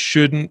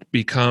 shouldn't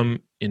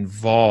become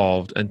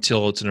involved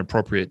until it's an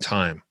appropriate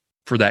time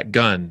for that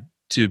gun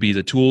to be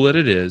the tool that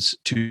it is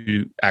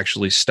to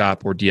actually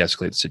stop or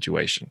de-escalate the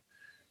situation,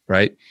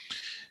 right?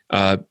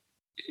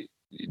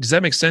 Does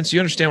that make sense? Do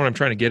you understand what I'm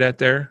trying to get at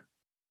there?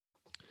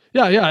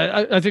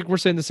 Yeah. I think we're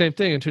saying the same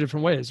thing in two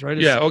different ways, right?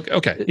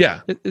 Okay.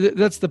 Yeah.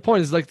 That's the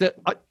point. Is like that.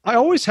 I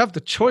always have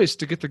the choice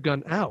to get the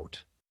gun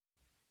out,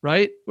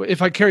 right?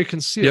 If I carry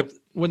concealed,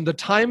 when the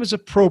time is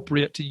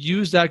appropriate to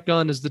use that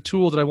gun as the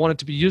tool that I want it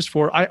to be used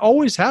for, I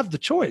always have the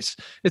choice.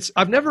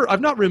 I've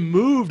not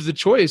removed the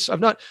choice.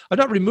 I've not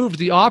removed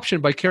the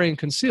option by carrying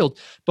concealed,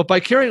 but by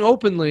carrying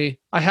openly,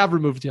 I have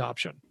removed the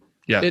option.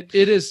 Yeah, it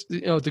is.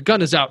 The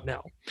gun is out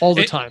now all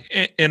the time,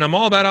 and I'm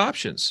all about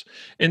options.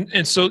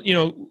 And so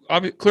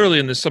clearly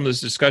in some of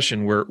this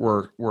discussion,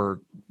 we're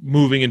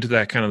moving into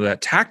that kind of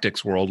that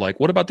tactics world. Like,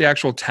 what about the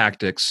actual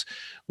tactics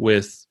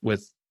with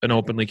an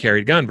openly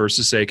carried gun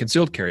versus, say,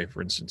 concealed carry,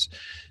 for instance?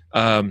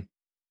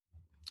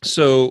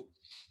 So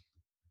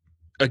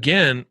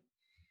again,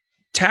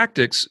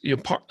 tactics.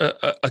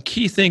 A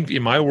key thing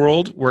in my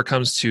world where it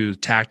comes to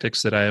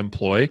tactics that I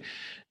employ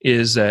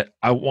is that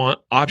I want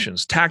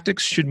options.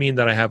 Tactics should mean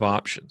that I have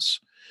options.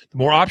 The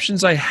more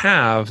options I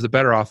have, the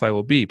better off I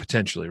will be,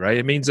 potentially, right?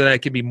 It means that I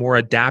can be more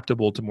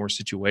adaptable to more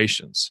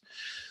situations.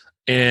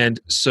 And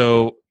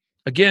so,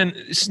 again,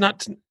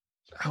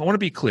 I want to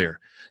be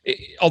clear.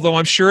 Although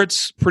I'm sure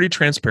it's pretty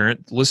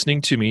transparent listening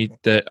to me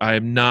that I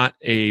am not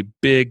a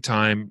big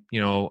time,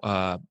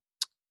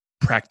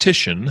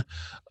 practitioner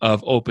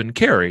of open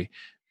carry.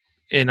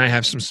 And I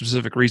have some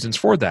specific reasons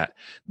for that.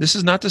 This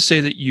is not to say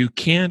that you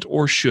can't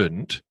or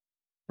shouldn't,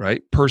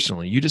 right?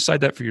 Personally, you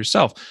decide that for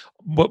yourself.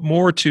 But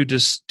more to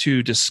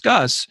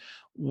discuss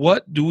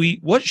what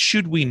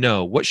should we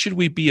know? What should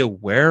we be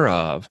aware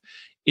of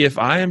if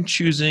I am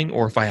choosing,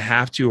 or if I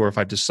have to, or if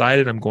I've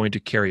decided I'm going to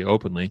carry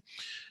openly?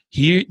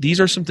 These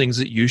are some things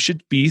that you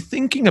should be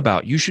thinking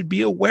about. You should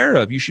be aware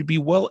of. You should be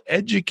well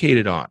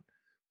educated on.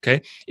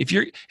 Okay,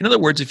 in other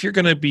words, if you're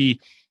going to be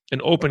an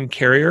open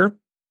carrier,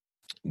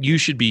 you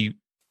should be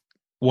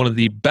one of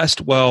the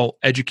best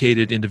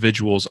well-educated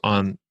individuals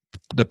on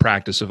the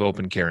practice of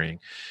open carrying,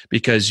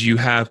 because you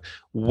have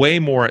way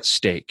more at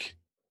stake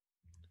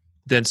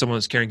than someone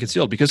that's carrying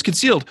concealed, because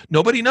concealed,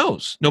 nobody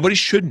knows. Nobody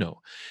should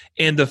know.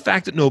 And the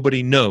fact that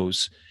nobody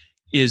knows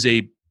is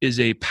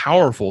a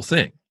powerful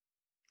thing,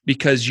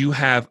 because you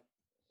have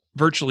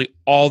virtually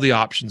all the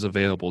options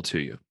available to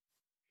you.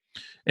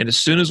 And as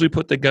soon as we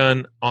put the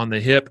gun on the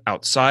hip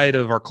outside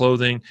of our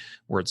clothing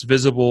where it's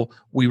visible,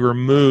 we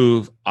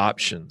remove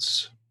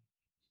options.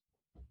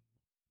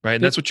 Right?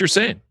 And that's what you're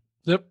saying.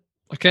 Yep.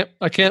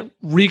 I can't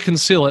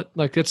reconceal it.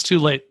 Like, it's too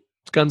late.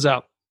 Gun's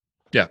out.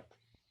 Yeah.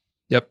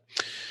 Yep.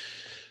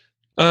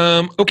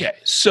 Okay.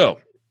 So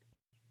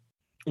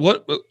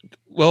do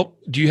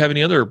you have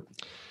any other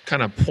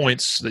kind of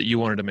points that you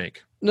wanted to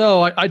make?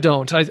 No, I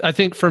don't. I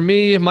think for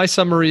me, my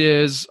summary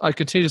is I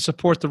continue to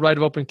support the right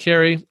of open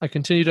carry. I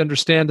continue to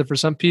understand that for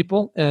some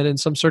people and in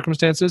some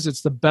circumstances,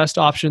 it's the best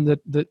option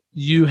that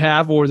you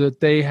have or that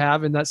they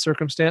have in that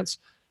circumstance.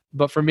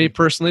 But for me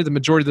personally, the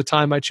majority of the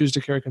time I choose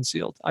to carry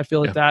concealed. I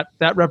feel like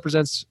that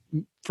represents,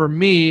 for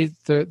me,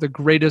 the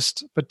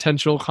greatest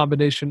potential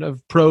combination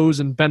of pros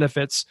and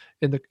benefits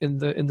in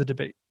the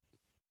debate.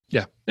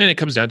 Yeah. And it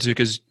comes down to,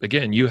 because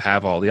again, you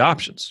have all the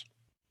options.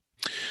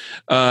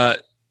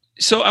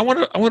 So I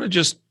want to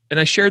just, and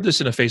I shared this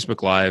in a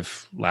Facebook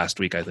Live last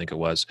week, I think it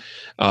was,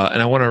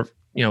 and I want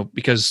to,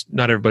 because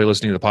not everybody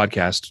listening to the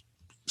podcast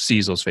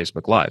sees those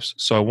Facebook Lives.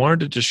 So I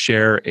wanted to just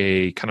share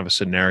a kind of a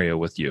scenario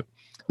with you.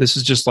 This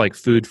is just like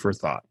food for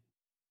thought.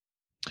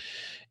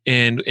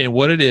 And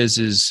what it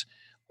is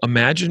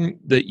imagine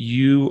that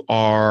you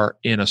are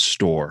in a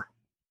store,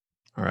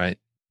 all right,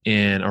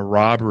 and a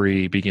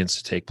robbery begins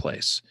to take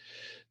place.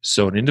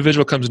 So an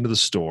individual comes into the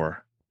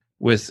store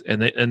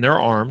and they're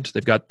armed.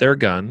 They've got their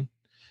gun,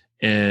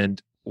 and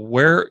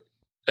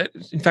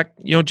in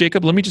fact,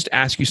 Jacob, let me just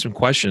ask you some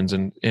questions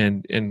and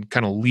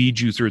kind of lead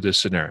you through this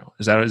scenario.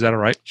 Is that all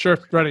right? Sure,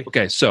 ready.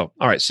 Okay, so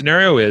all right,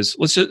 scenario is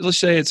let's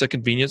say it's a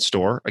convenience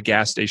store, a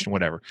gas station,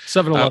 whatever.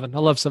 7-Eleven. I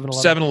love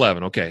 7-Eleven.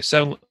 7-Eleven. Okay,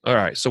 all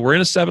right, so we're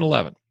in a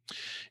 7-Eleven.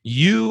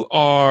 You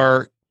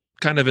are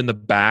kind of in the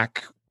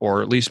back,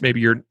 or at least maybe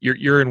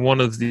you're in one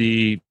of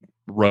the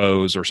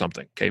rows or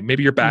something. Okay,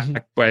 maybe you're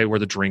back by where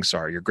the drinks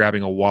are. You're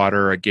grabbing a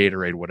water, a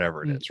Gatorade,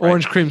 whatever it is. Right?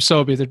 Orange cream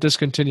soda. They're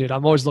discontinued.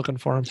 I'm always looking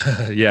for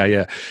them.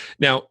 Yeah.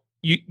 Now,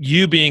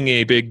 you being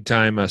a big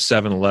time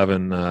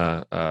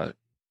 7-Eleven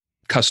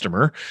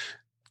customer,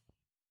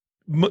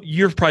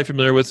 you're probably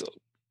familiar with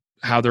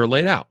how they're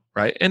laid out,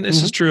 right? And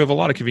this is true of a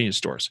lot of convenience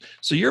stores.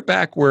 So you're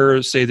back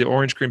where, say, the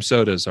orange cream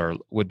sodas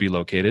would be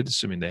located,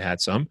 assuming they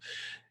had some.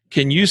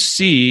 Can you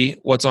see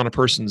what's on a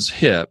person's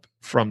hip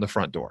from the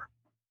front door?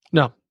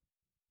 No.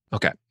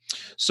 Okay.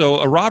 So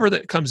a robber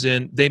that comes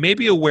in, they may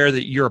be aware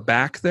that you're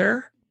back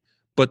there,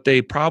 but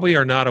they probably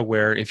are not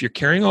aware, if you're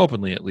carrying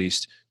openly at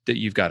least, that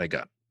you've got a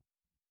gun.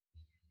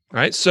 All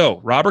right. So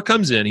robber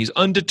comes in, he's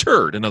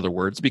undeterred, in other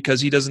words,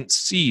 because he doesn't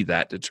see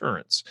that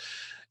deterrence,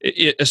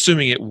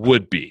 assuming it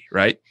would be,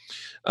 right?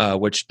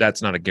 Which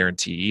that's not a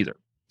guarantee either.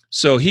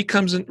 So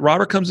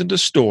robber comes into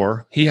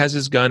store, he has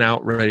his gun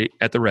out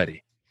at the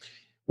ready.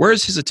 Where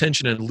is his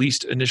attention at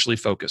least initially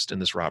focused in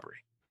this robbery?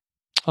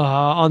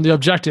 On the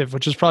objective,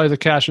 which is probably the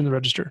cash in the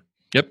register.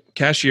 Yep.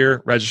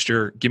 Cashier,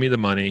 register, give me the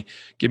money,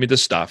 give me the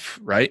stuff,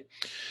 right?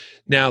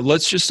 Now,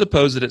 let's just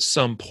suppose that at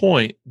some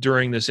point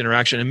during this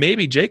interaction, and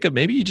maybe, Jacob,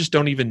 maybe you just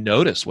don't even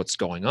notice what's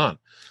going on,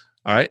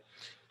 all right?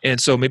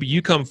 And so maybe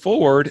you come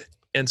forward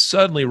and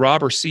suddenly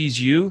robber sees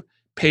you,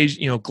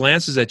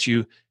 glances at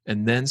you,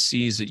 and then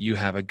sees that you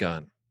have a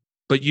gun.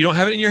 But you don't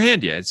have it in your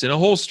hand yet. It's in a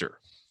holster.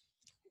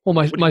 Well,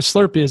 my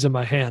Slurpee is in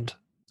my hand.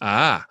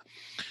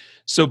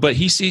 So, but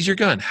he sees your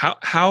gun.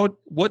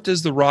 What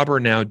does the robber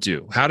now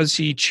do? How does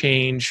he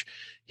change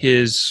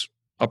his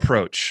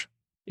approach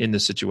in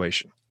this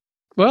situation?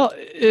 Well,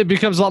 it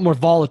becomes a lot more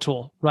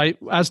volatile, right?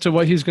 As to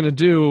what he's going to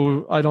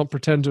do, I don't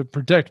pretend to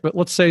predict. But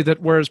let's say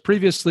that whereas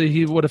previously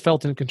he would have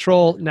felt in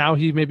control, now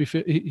he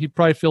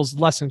probably feels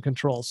less in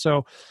control.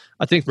 So,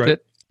 I think that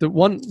the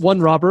one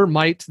robber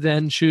might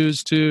then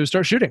choose to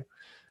start shooting.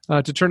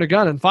 To turn a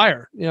gun and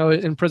fire,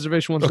 in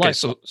preservation of one's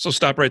life. Okay, so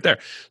stop right there.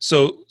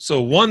 So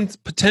one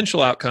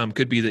potential outcome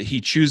could be that he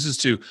chooses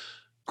to,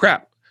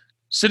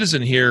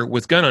 citizen here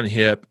with gun on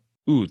hip,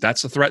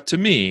 that's a threat to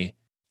me.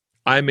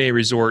 I may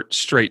resort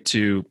straight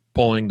to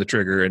pulling the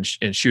trigger and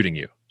shooting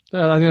you.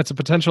 I think that's a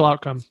potential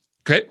outcome.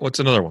 Okay, what's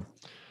another one?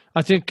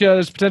 I think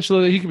there's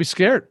potential that he could be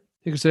scared.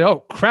 He could say,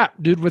 "Oh crap,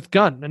 dude with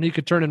gun," and he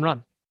could turn and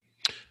run.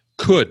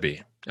 Could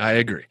be. I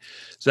agree.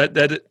 So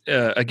that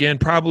again,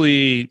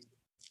 probably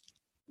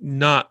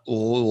not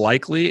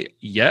likely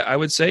yet, I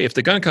would say. If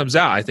the gun comes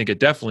out, I think it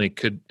definitely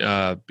could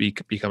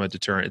become a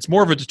deterrent. It's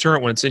more of a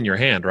deterrent when it's in your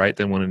hand, right,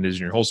 than when it is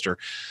in your holster.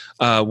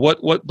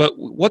 But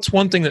what's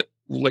one thing that,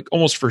 like,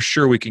 almost for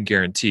sure we can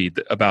guarantee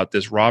about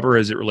this robber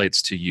as it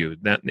relates to you?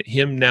 That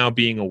him now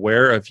being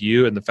aware of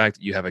you and the fact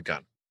that you have a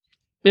gun.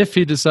 If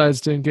he decides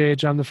to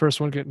engage, I'm the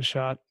first one getting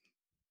shot.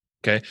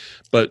 Okay,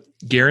 but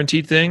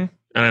guaranteed thing,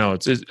 I know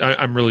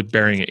I'm really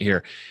burying it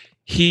here.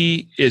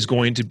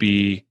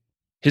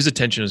 His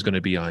attention is going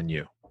to be on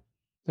you.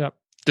 Yep.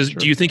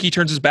 Do you think he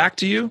turns his back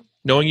to you,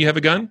 knowing you have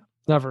a gun?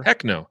 Never.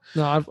 Heck no.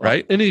 No,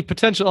 right? Any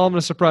potential element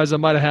of surprise I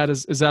might have had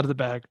is out of the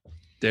bag.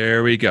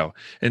 There we go.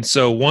 And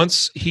so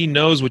once he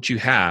knows what you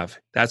have,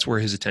 that's where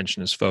his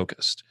attention is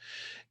focused.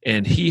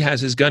 And he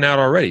has his gun out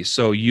already.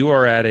 So you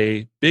are at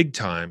a big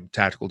time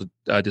tactical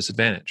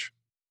disadvantage.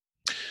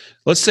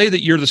 Let's say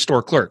that you're the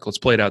store clerk. Let's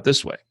play it out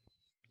this way.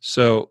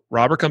 So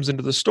Robert comes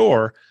into the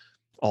store.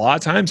 A lot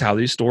of times how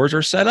these stores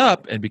are set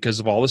up, and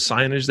because of all the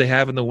signage they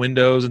have in the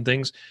windows and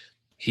things,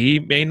 he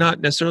may not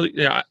necessarily,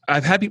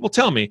 I've had people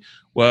tell me,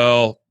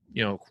 well,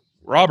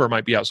 Robert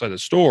might be outside the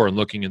store and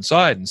looking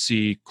inside and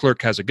see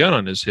clerk has a gun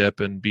on his hip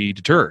and be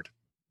deterred.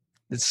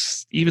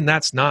 That's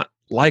not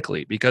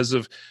likely, because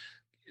of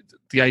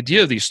the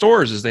idea of these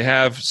stores is they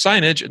have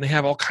signage and they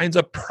have all kinds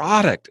of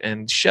product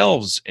and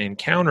shelves and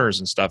counters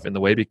and stuff in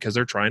the way because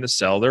they're trying to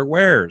sell their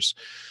wares.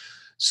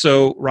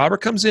 So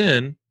Robert comes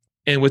in,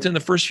 and within the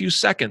first few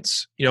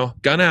seconds,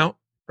 gun out,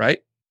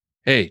 right?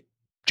 Hey,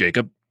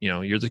 Jacob,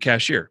 you're the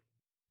cashier.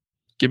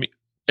 Give me,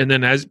 and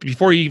then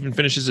before he even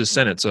finishes his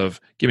sentence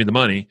of give me the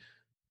money,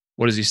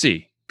 what does he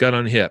see? Gun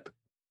on hip.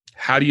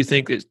 How do you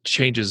think it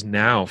changes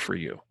now for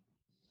you?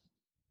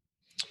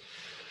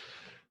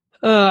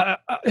 I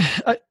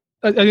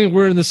think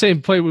we're in the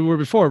same place we were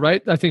before,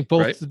 right? I think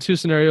both right. The two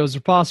scenarios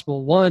are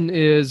possible. One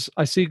is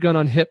I see gun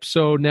on hip,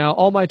 so now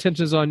all my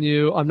attention is on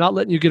you. I'm not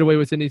letting you get away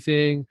with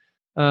anything.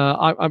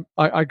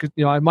 I could,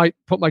 I might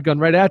put my gun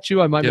right at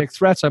you. I might make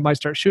threats. I might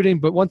start shooting.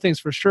 But one thing's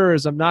for sure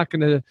is I'm not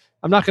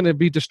gonna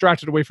be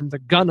distracted away from the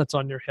gun that's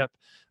on your hip.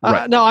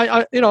 Right.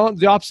 Now,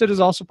 the opposite is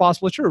also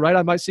possibly true, right?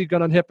 I might see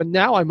gun on hip, and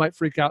now I might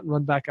freak out and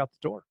run back out the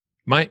door.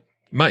 Might,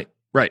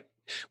 right.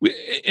 We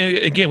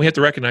have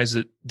to recognize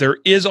that there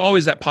is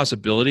always that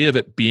possibility of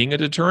it being a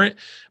deterrent,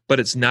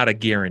 but it's not a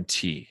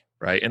guarantee,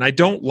 right? And I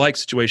don't like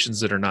situations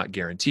that are not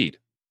guaranteed.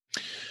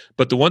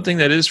 But the one thing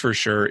that is for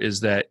sure is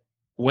that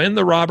when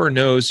the robber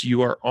knows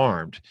you are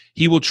armed,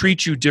 he will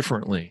treat you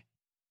differently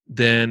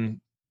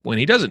than when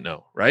he doesn't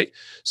know, right?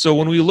 So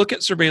when we look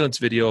at surveillance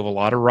video of a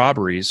lot of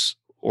robberies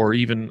or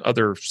even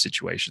other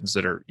situations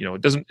that are,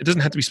 it doesn't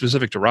have to be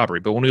specific to robbery,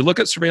 but when we look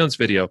at surveillance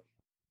video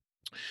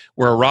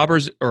where a robber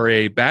or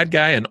a bad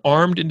guy, an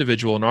armed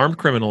individual, an armed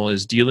criminal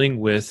is dealing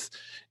with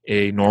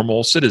a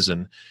normal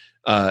citizen,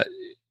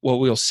 what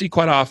we'll see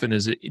quite often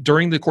is that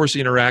during the course of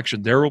the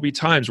interaction, there will be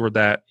times where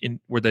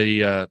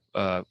the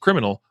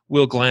criminal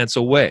will glance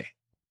away,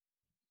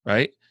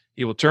 right?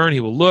 He will turn, he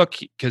will look,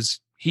 because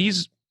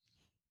he's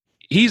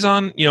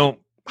on,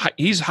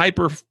 he's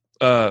hyper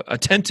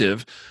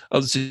attentive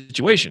of the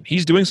situation.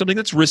 He's doing something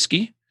that's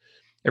risky.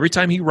 Every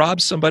time he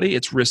robs somebody,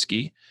 it's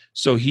risky.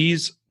 So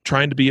he's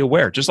trying to be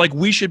aware. Just like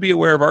we should be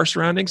aware of our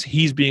surroundings,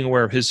 he's being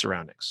aware of his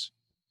surroundings,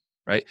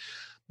 right?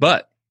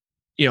 But,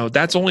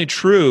 that's only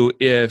true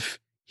if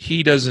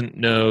he doesn't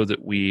know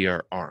that we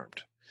are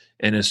armed.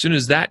 And as soon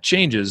as that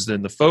changes,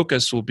 then the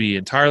focus will be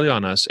entirely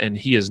on us, and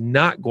he is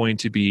not going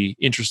to be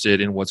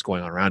interested in what's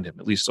going on around him,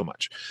 at least so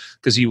much,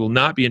 because he will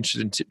not be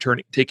interested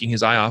in taking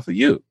his eye off of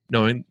you,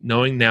 knowing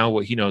now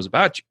what he knows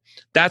about you.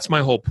 That's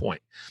my whole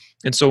point.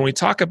 And so when we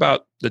talk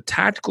about the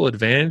tactical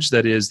advantage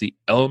that is the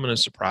element of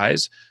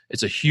surprise,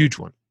 it's a huge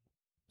one.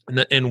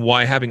 And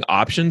why having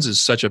options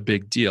is such a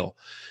big deal.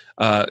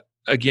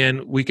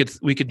 Again, we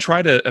could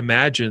try to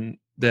imagine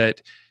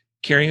that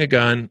carrying a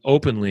gun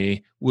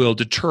openly will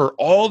deter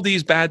all of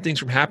these bad things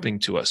from happening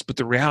to us. But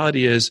the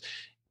reality is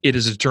it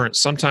is a deterrent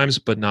sometimes,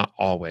 but not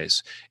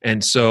always.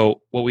 And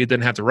so what we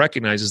then have to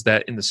recognize is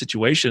that in the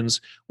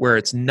situations where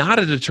it's not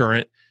a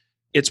deterrent,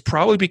 it's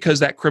probably because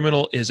that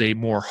criminal is a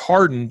more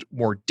hardened,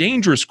 more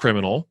dangerous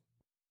criminal,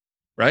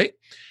 right?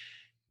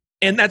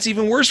 And that's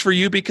even worse for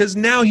you because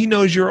now he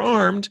knows you're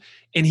armed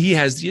and he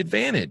has the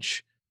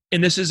advantage.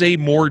 And this is a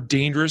more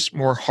dangerous,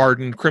 more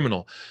hardened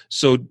criminal.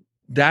 So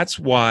that's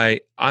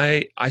why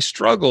I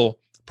struggle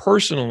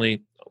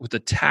personally with the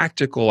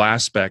tactical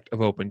aspect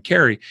of open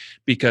carry,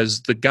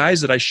 because the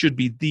guys that I should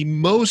be the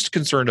most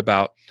concerned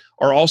about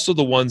are also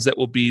the ones that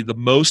will be the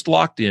most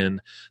locked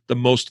in, the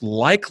most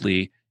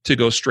likely to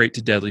go straight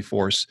to deadly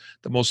force,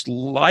 the most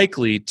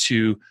likely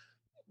to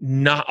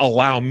not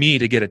allow me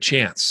to get a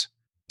chance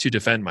to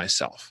defend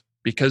myself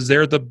because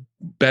they're the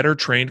better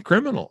trained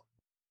criminal,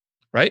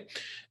 right?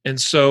 And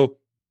so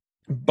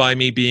by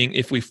me being,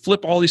 if we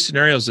flip all these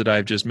scenarios that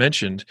I've just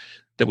mentioned,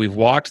 that we've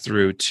walked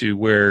through to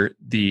where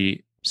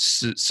the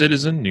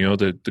citizen,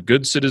 the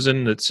good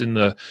citizen that's in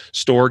the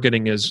store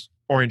getting his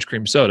orange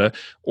cream soda,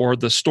 or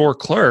the store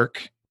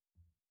clerk,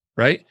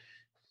 right,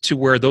 to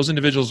where those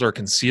individuals are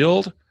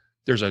concealed,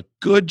 there's a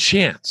good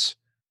chance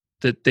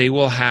that they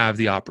will have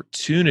the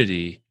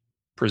opportunity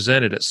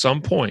presented at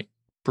some point,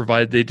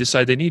 provided they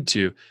decide they need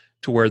to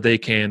where they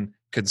can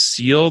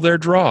conceal their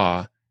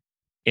draw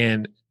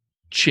and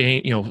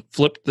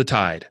flip the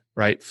tide,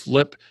 right?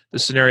 Flip the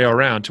scenario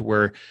around to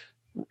where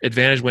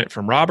advantage went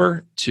from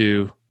robber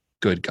to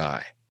good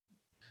guy.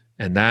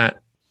 And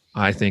that,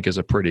 I think, is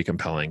a pretty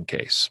compelling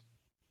case.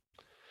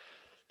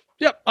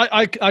 Yep.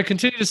 I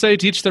continue to say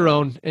to each their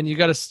own, and you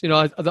got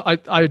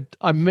to,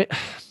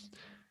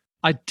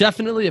 I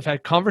definitely have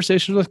had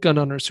conversations with gun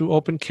owners who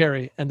open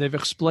carry, and they've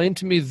explained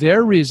to me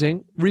their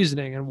reasoning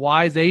and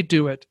why they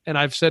do it. And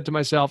I've said to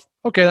myself,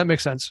 okay, that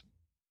makes sense.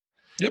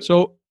 Yep.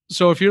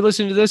 So if you're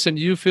listening to this and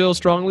you feel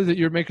strongly that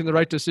you're making the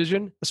right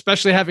decision,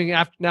 especially having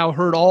now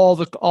heard all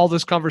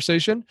this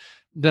conversation,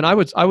 then I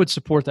would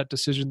support that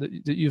decision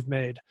that you've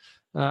made.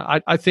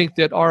 I think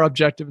that our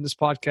objective in this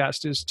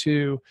podcast is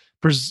to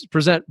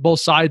present both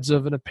sides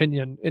of an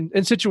opinion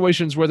in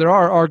situations where there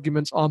are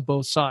arguments on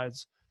both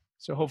sides.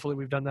 So hopefully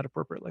we've done that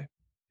appropriately.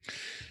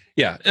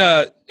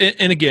 Yeah.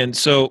 And again,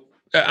 so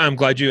I'm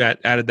glad you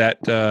added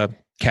that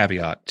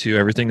caveat to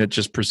everything that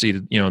just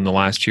proceeded, in the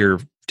last year,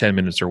 10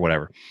 minutes or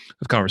whatever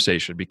of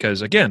conversation,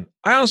 because again,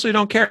 I honestly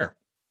don't care.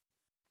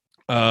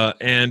 But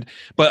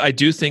I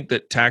do think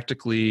that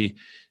tactically,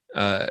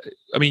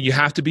 you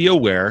have to be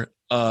aware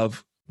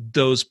of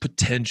those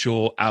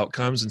potential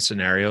outcomes and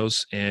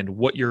scenarios and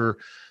what you're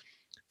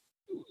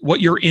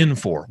in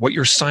for, what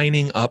you're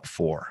signing up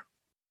for.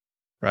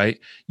 Right?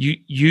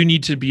 You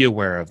need to be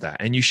aware of that,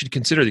 and you should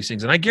consider these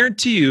things. And I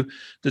guarantee you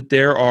that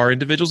there are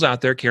individuals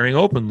out there carrying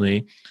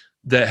openly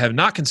that have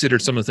not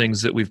considered some of the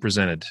things that we've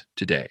presented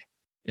today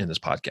in this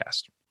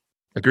podcast.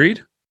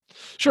 Agreed?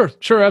 Sure,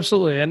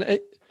 absolutely. And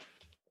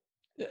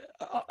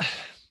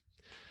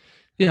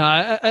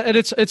and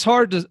it's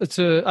hard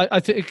to I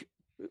think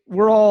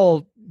we're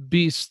all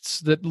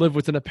beasts that live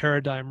within a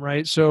paradigm,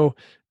 right? So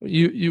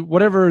you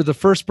whatever the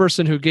first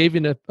person who gave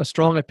you a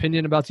strong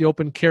opinion about the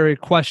open carry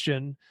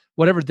question,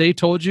 whatever they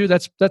told you,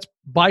 that's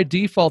by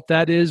default,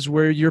 that is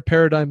where your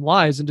paradigm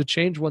lies. And to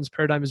change one's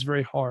paradigm is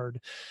very hard.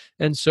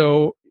 And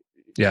so,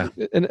 yeah.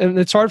 And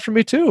it's hard for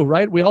me too,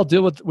 right? We all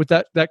deal with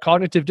that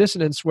cognitive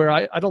dissonance where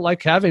I don't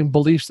like having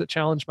beliefs that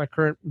challenge my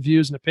current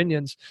views and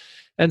opinions.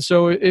 And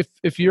so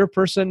if you're a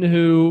person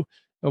who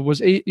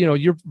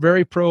you're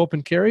very pro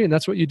open carry and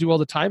that's what you do all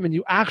the time, and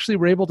you actually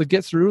were able to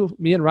get through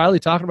me and Riley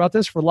talking about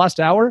this for the last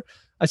hour,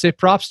 I say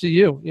props to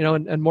you,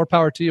 and more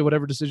power to you,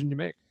 whatever decision you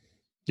make.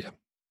 Yeah.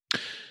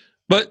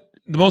 But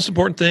the most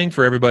important thing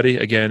for everybody,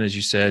 again, as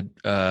you said,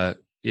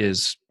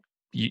 is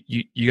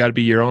you got to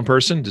be your own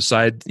person.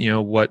 Decide,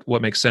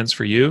 what makes sense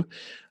for you.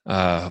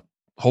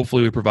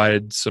 Hopefully, we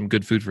provided some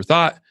good food for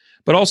thought.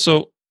 But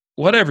also,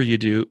 whatever you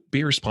do,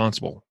 be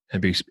responsible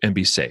and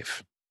be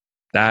safe.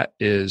 That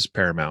is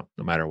paramount,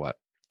 no matter what.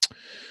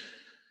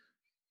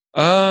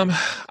 I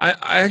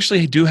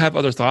actually do have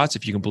other thoughts,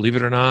 if you can believe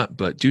it or not.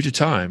 But due to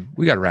time,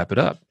 we got to wrap it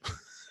up.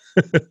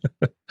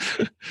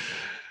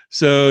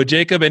 So,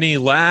 Jacob, any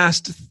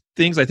last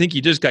things? I think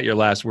you just got your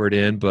last word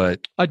in,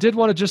 but I did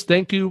want to just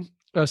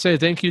say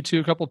thank you to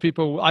a couple of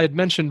people. I had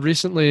mentioned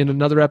recently in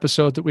another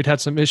episode that we'd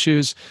had some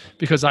issues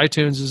because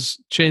iTunes has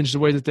changed the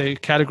way that they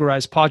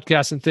categorize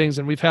podcasts and things.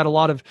 And we've had a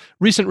lot of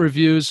recent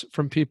reviews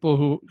from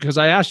people because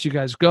I asked you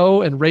guys,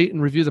 go and rate and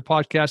review the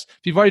podcast. If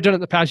you've already done it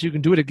in the past, you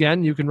can do it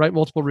again. You can write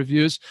multiple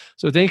reviews.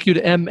 So thank you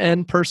to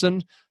MN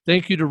Person.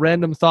 Thank you to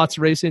Random Thoughts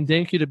Racing.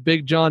 Thank you to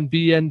Big John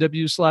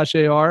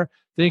BNW/AR.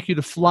 Thank you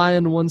to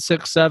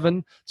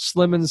Flyin167,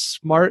 Slim and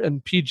Smart,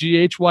 and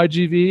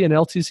PGHYGV in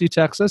LTC,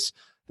 Texas.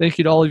 Thank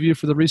you to all of you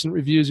for the recent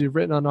reviews you've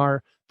written on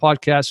our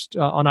podcast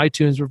on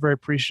iTunes. We're very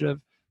appreciative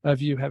of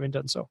you having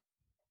done so.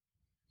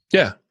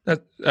 Yeah,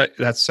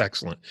 that's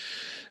excellent.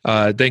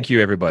 Thank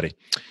you, everybody.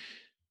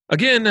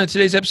 Again,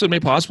 today's episode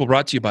made possible,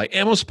 brought to you by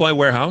Ammo Supply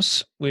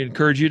Warehouse. We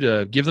encourage you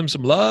to give them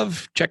some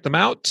love, check them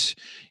out.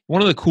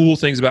 One of the cool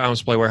things about Ammo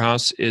Supply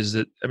Warehouse is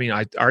that,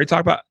 I already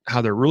talked about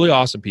how they're really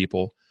awesome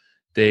people.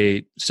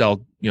 They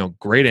sell,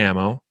 great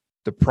ammo.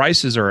 The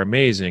prices are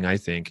amazing, I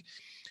think.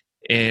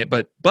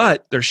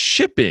 But their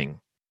shipping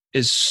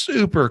is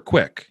super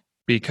quick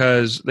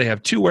because they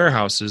have two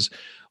warehouses,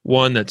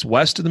 one that's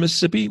west of the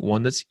Mississippi,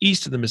 one that's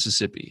east of the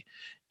Mississippi.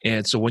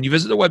 And so when you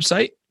visit the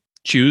website,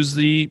 choose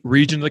the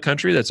region of the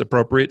country that's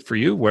appropriate for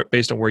you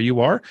based on where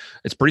you are.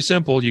 It's pretty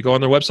simple. You go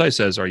on their website, it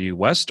says, are you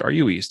west, are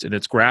you east? And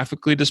it's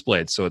graphically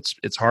displayed, so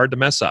it's hard to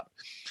mess up.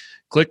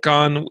 Click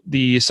on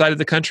the side of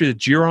the country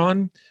that you're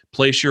on,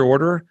 place your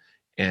order,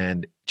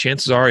 and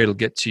chances are it'll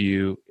get to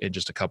you in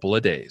just a couple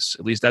of days.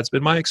 At least that's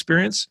been my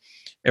experience.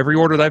 Every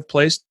order that I've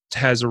placed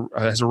has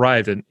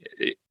arrived, and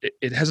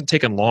it hasn't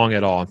taken long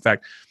at all. In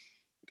fact,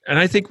 and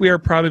I think we are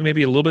probably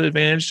maybe a little bit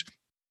advantaged.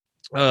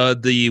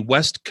 The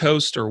West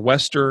Coast or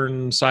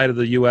western side of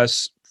the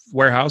U.S.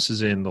 warehouse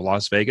is in the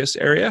Las Vegas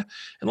area,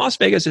 and Las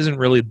Vegas isn't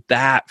really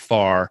that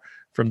far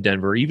from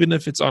Denver. Even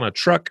if it's on a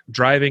truck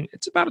driving,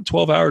 it's about a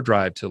 12-hour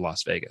drive to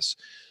Las Vegas.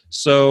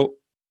 So,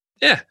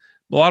 yeah.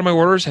 A lot of my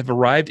orders have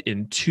arrived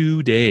in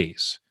 2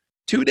 days.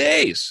 2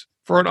 days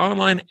for an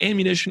online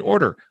ammunition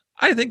order.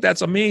 I think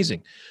that's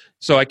amazing.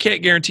 So I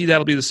can't guarantee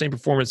that'll be the same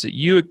performance that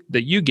you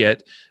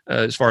get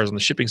as far as on the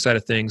shipping side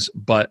of things.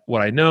 But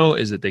what I know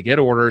is that they get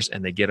orders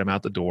and they get them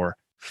out the door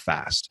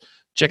fast.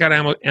 Check out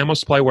Ammo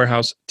Supply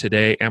Warehouse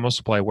today,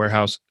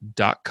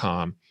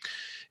 ammosupplywarehouse.com.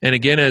 And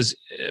again, as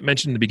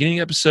mentioned in the beginning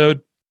of the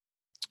episode,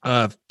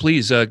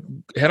 please head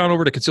on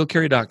over to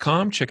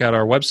concealedcarry.com. Check out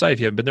our website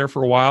if you haven't been there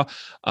for a while.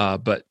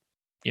 But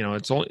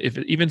it's only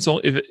even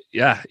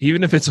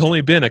if it's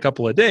only been a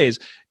couple of days.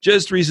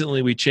 Just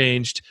recently, we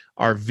changed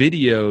our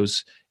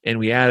videos and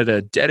we added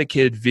a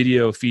dedicated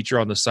video feature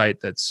on the site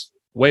that's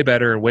way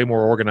better and way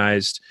more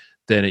organized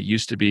than it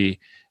used to be,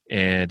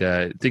 and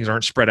things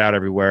aren't spread out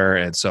everywhere.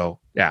 And so,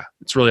 yeah,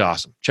 it's really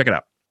awesome. Check it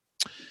out.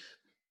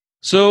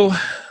 So,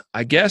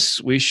 I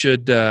guess we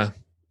should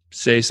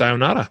say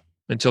sayonara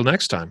until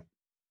next time.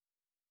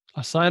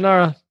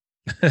 Sayonara.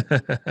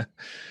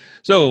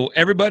 So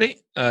everybody,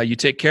 you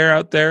take care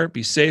out there.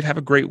 Be safe. Have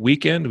a great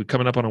weekend. We're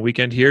coming up on a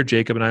weekend here.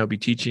 Jacob and I will be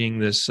teaching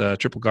this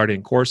Triple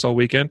Guardian course all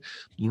weekend.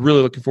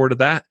 Really looking forward to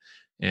that,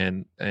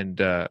 and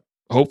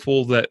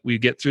hopeful that we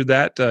get through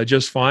that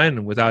just fine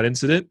and without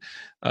incident.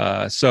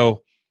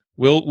 So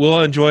we'll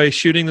enjoy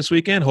shooting this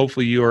weekend.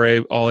 Hopefully you are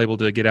all able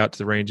to get out to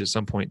the range at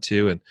some point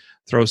too and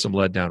throw some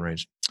lead down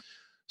range.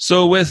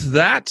 So with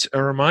that,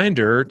 a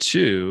reminder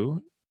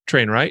to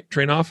train right,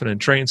 train often, and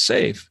train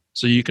safe,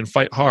 so you can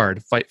fight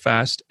hard, fight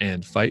fast,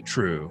 and fight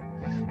true.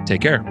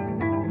 Take care.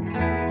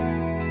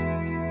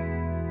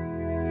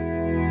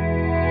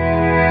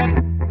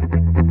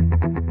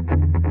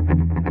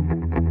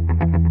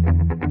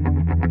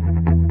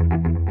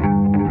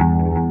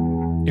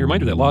 A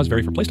reminder that laws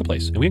vary from place to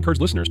place, and we encourage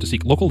listeners to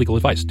seek local legal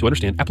advice to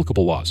understand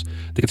applicable laws.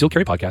 The Concealed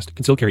Carry Podcast,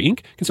 Concealed Carry Inc.,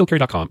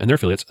 ConcealedCarry.com, and their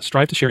affiliates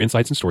strive to share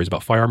insights and stories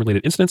about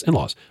firearm-related incidents and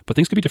laws, but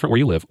things could be different where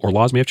you live, or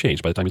laws may have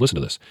changed by the time you listen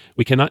to this.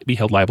 We cannot be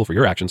held liable for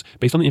your actions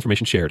based on the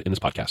information shared in this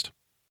podcast.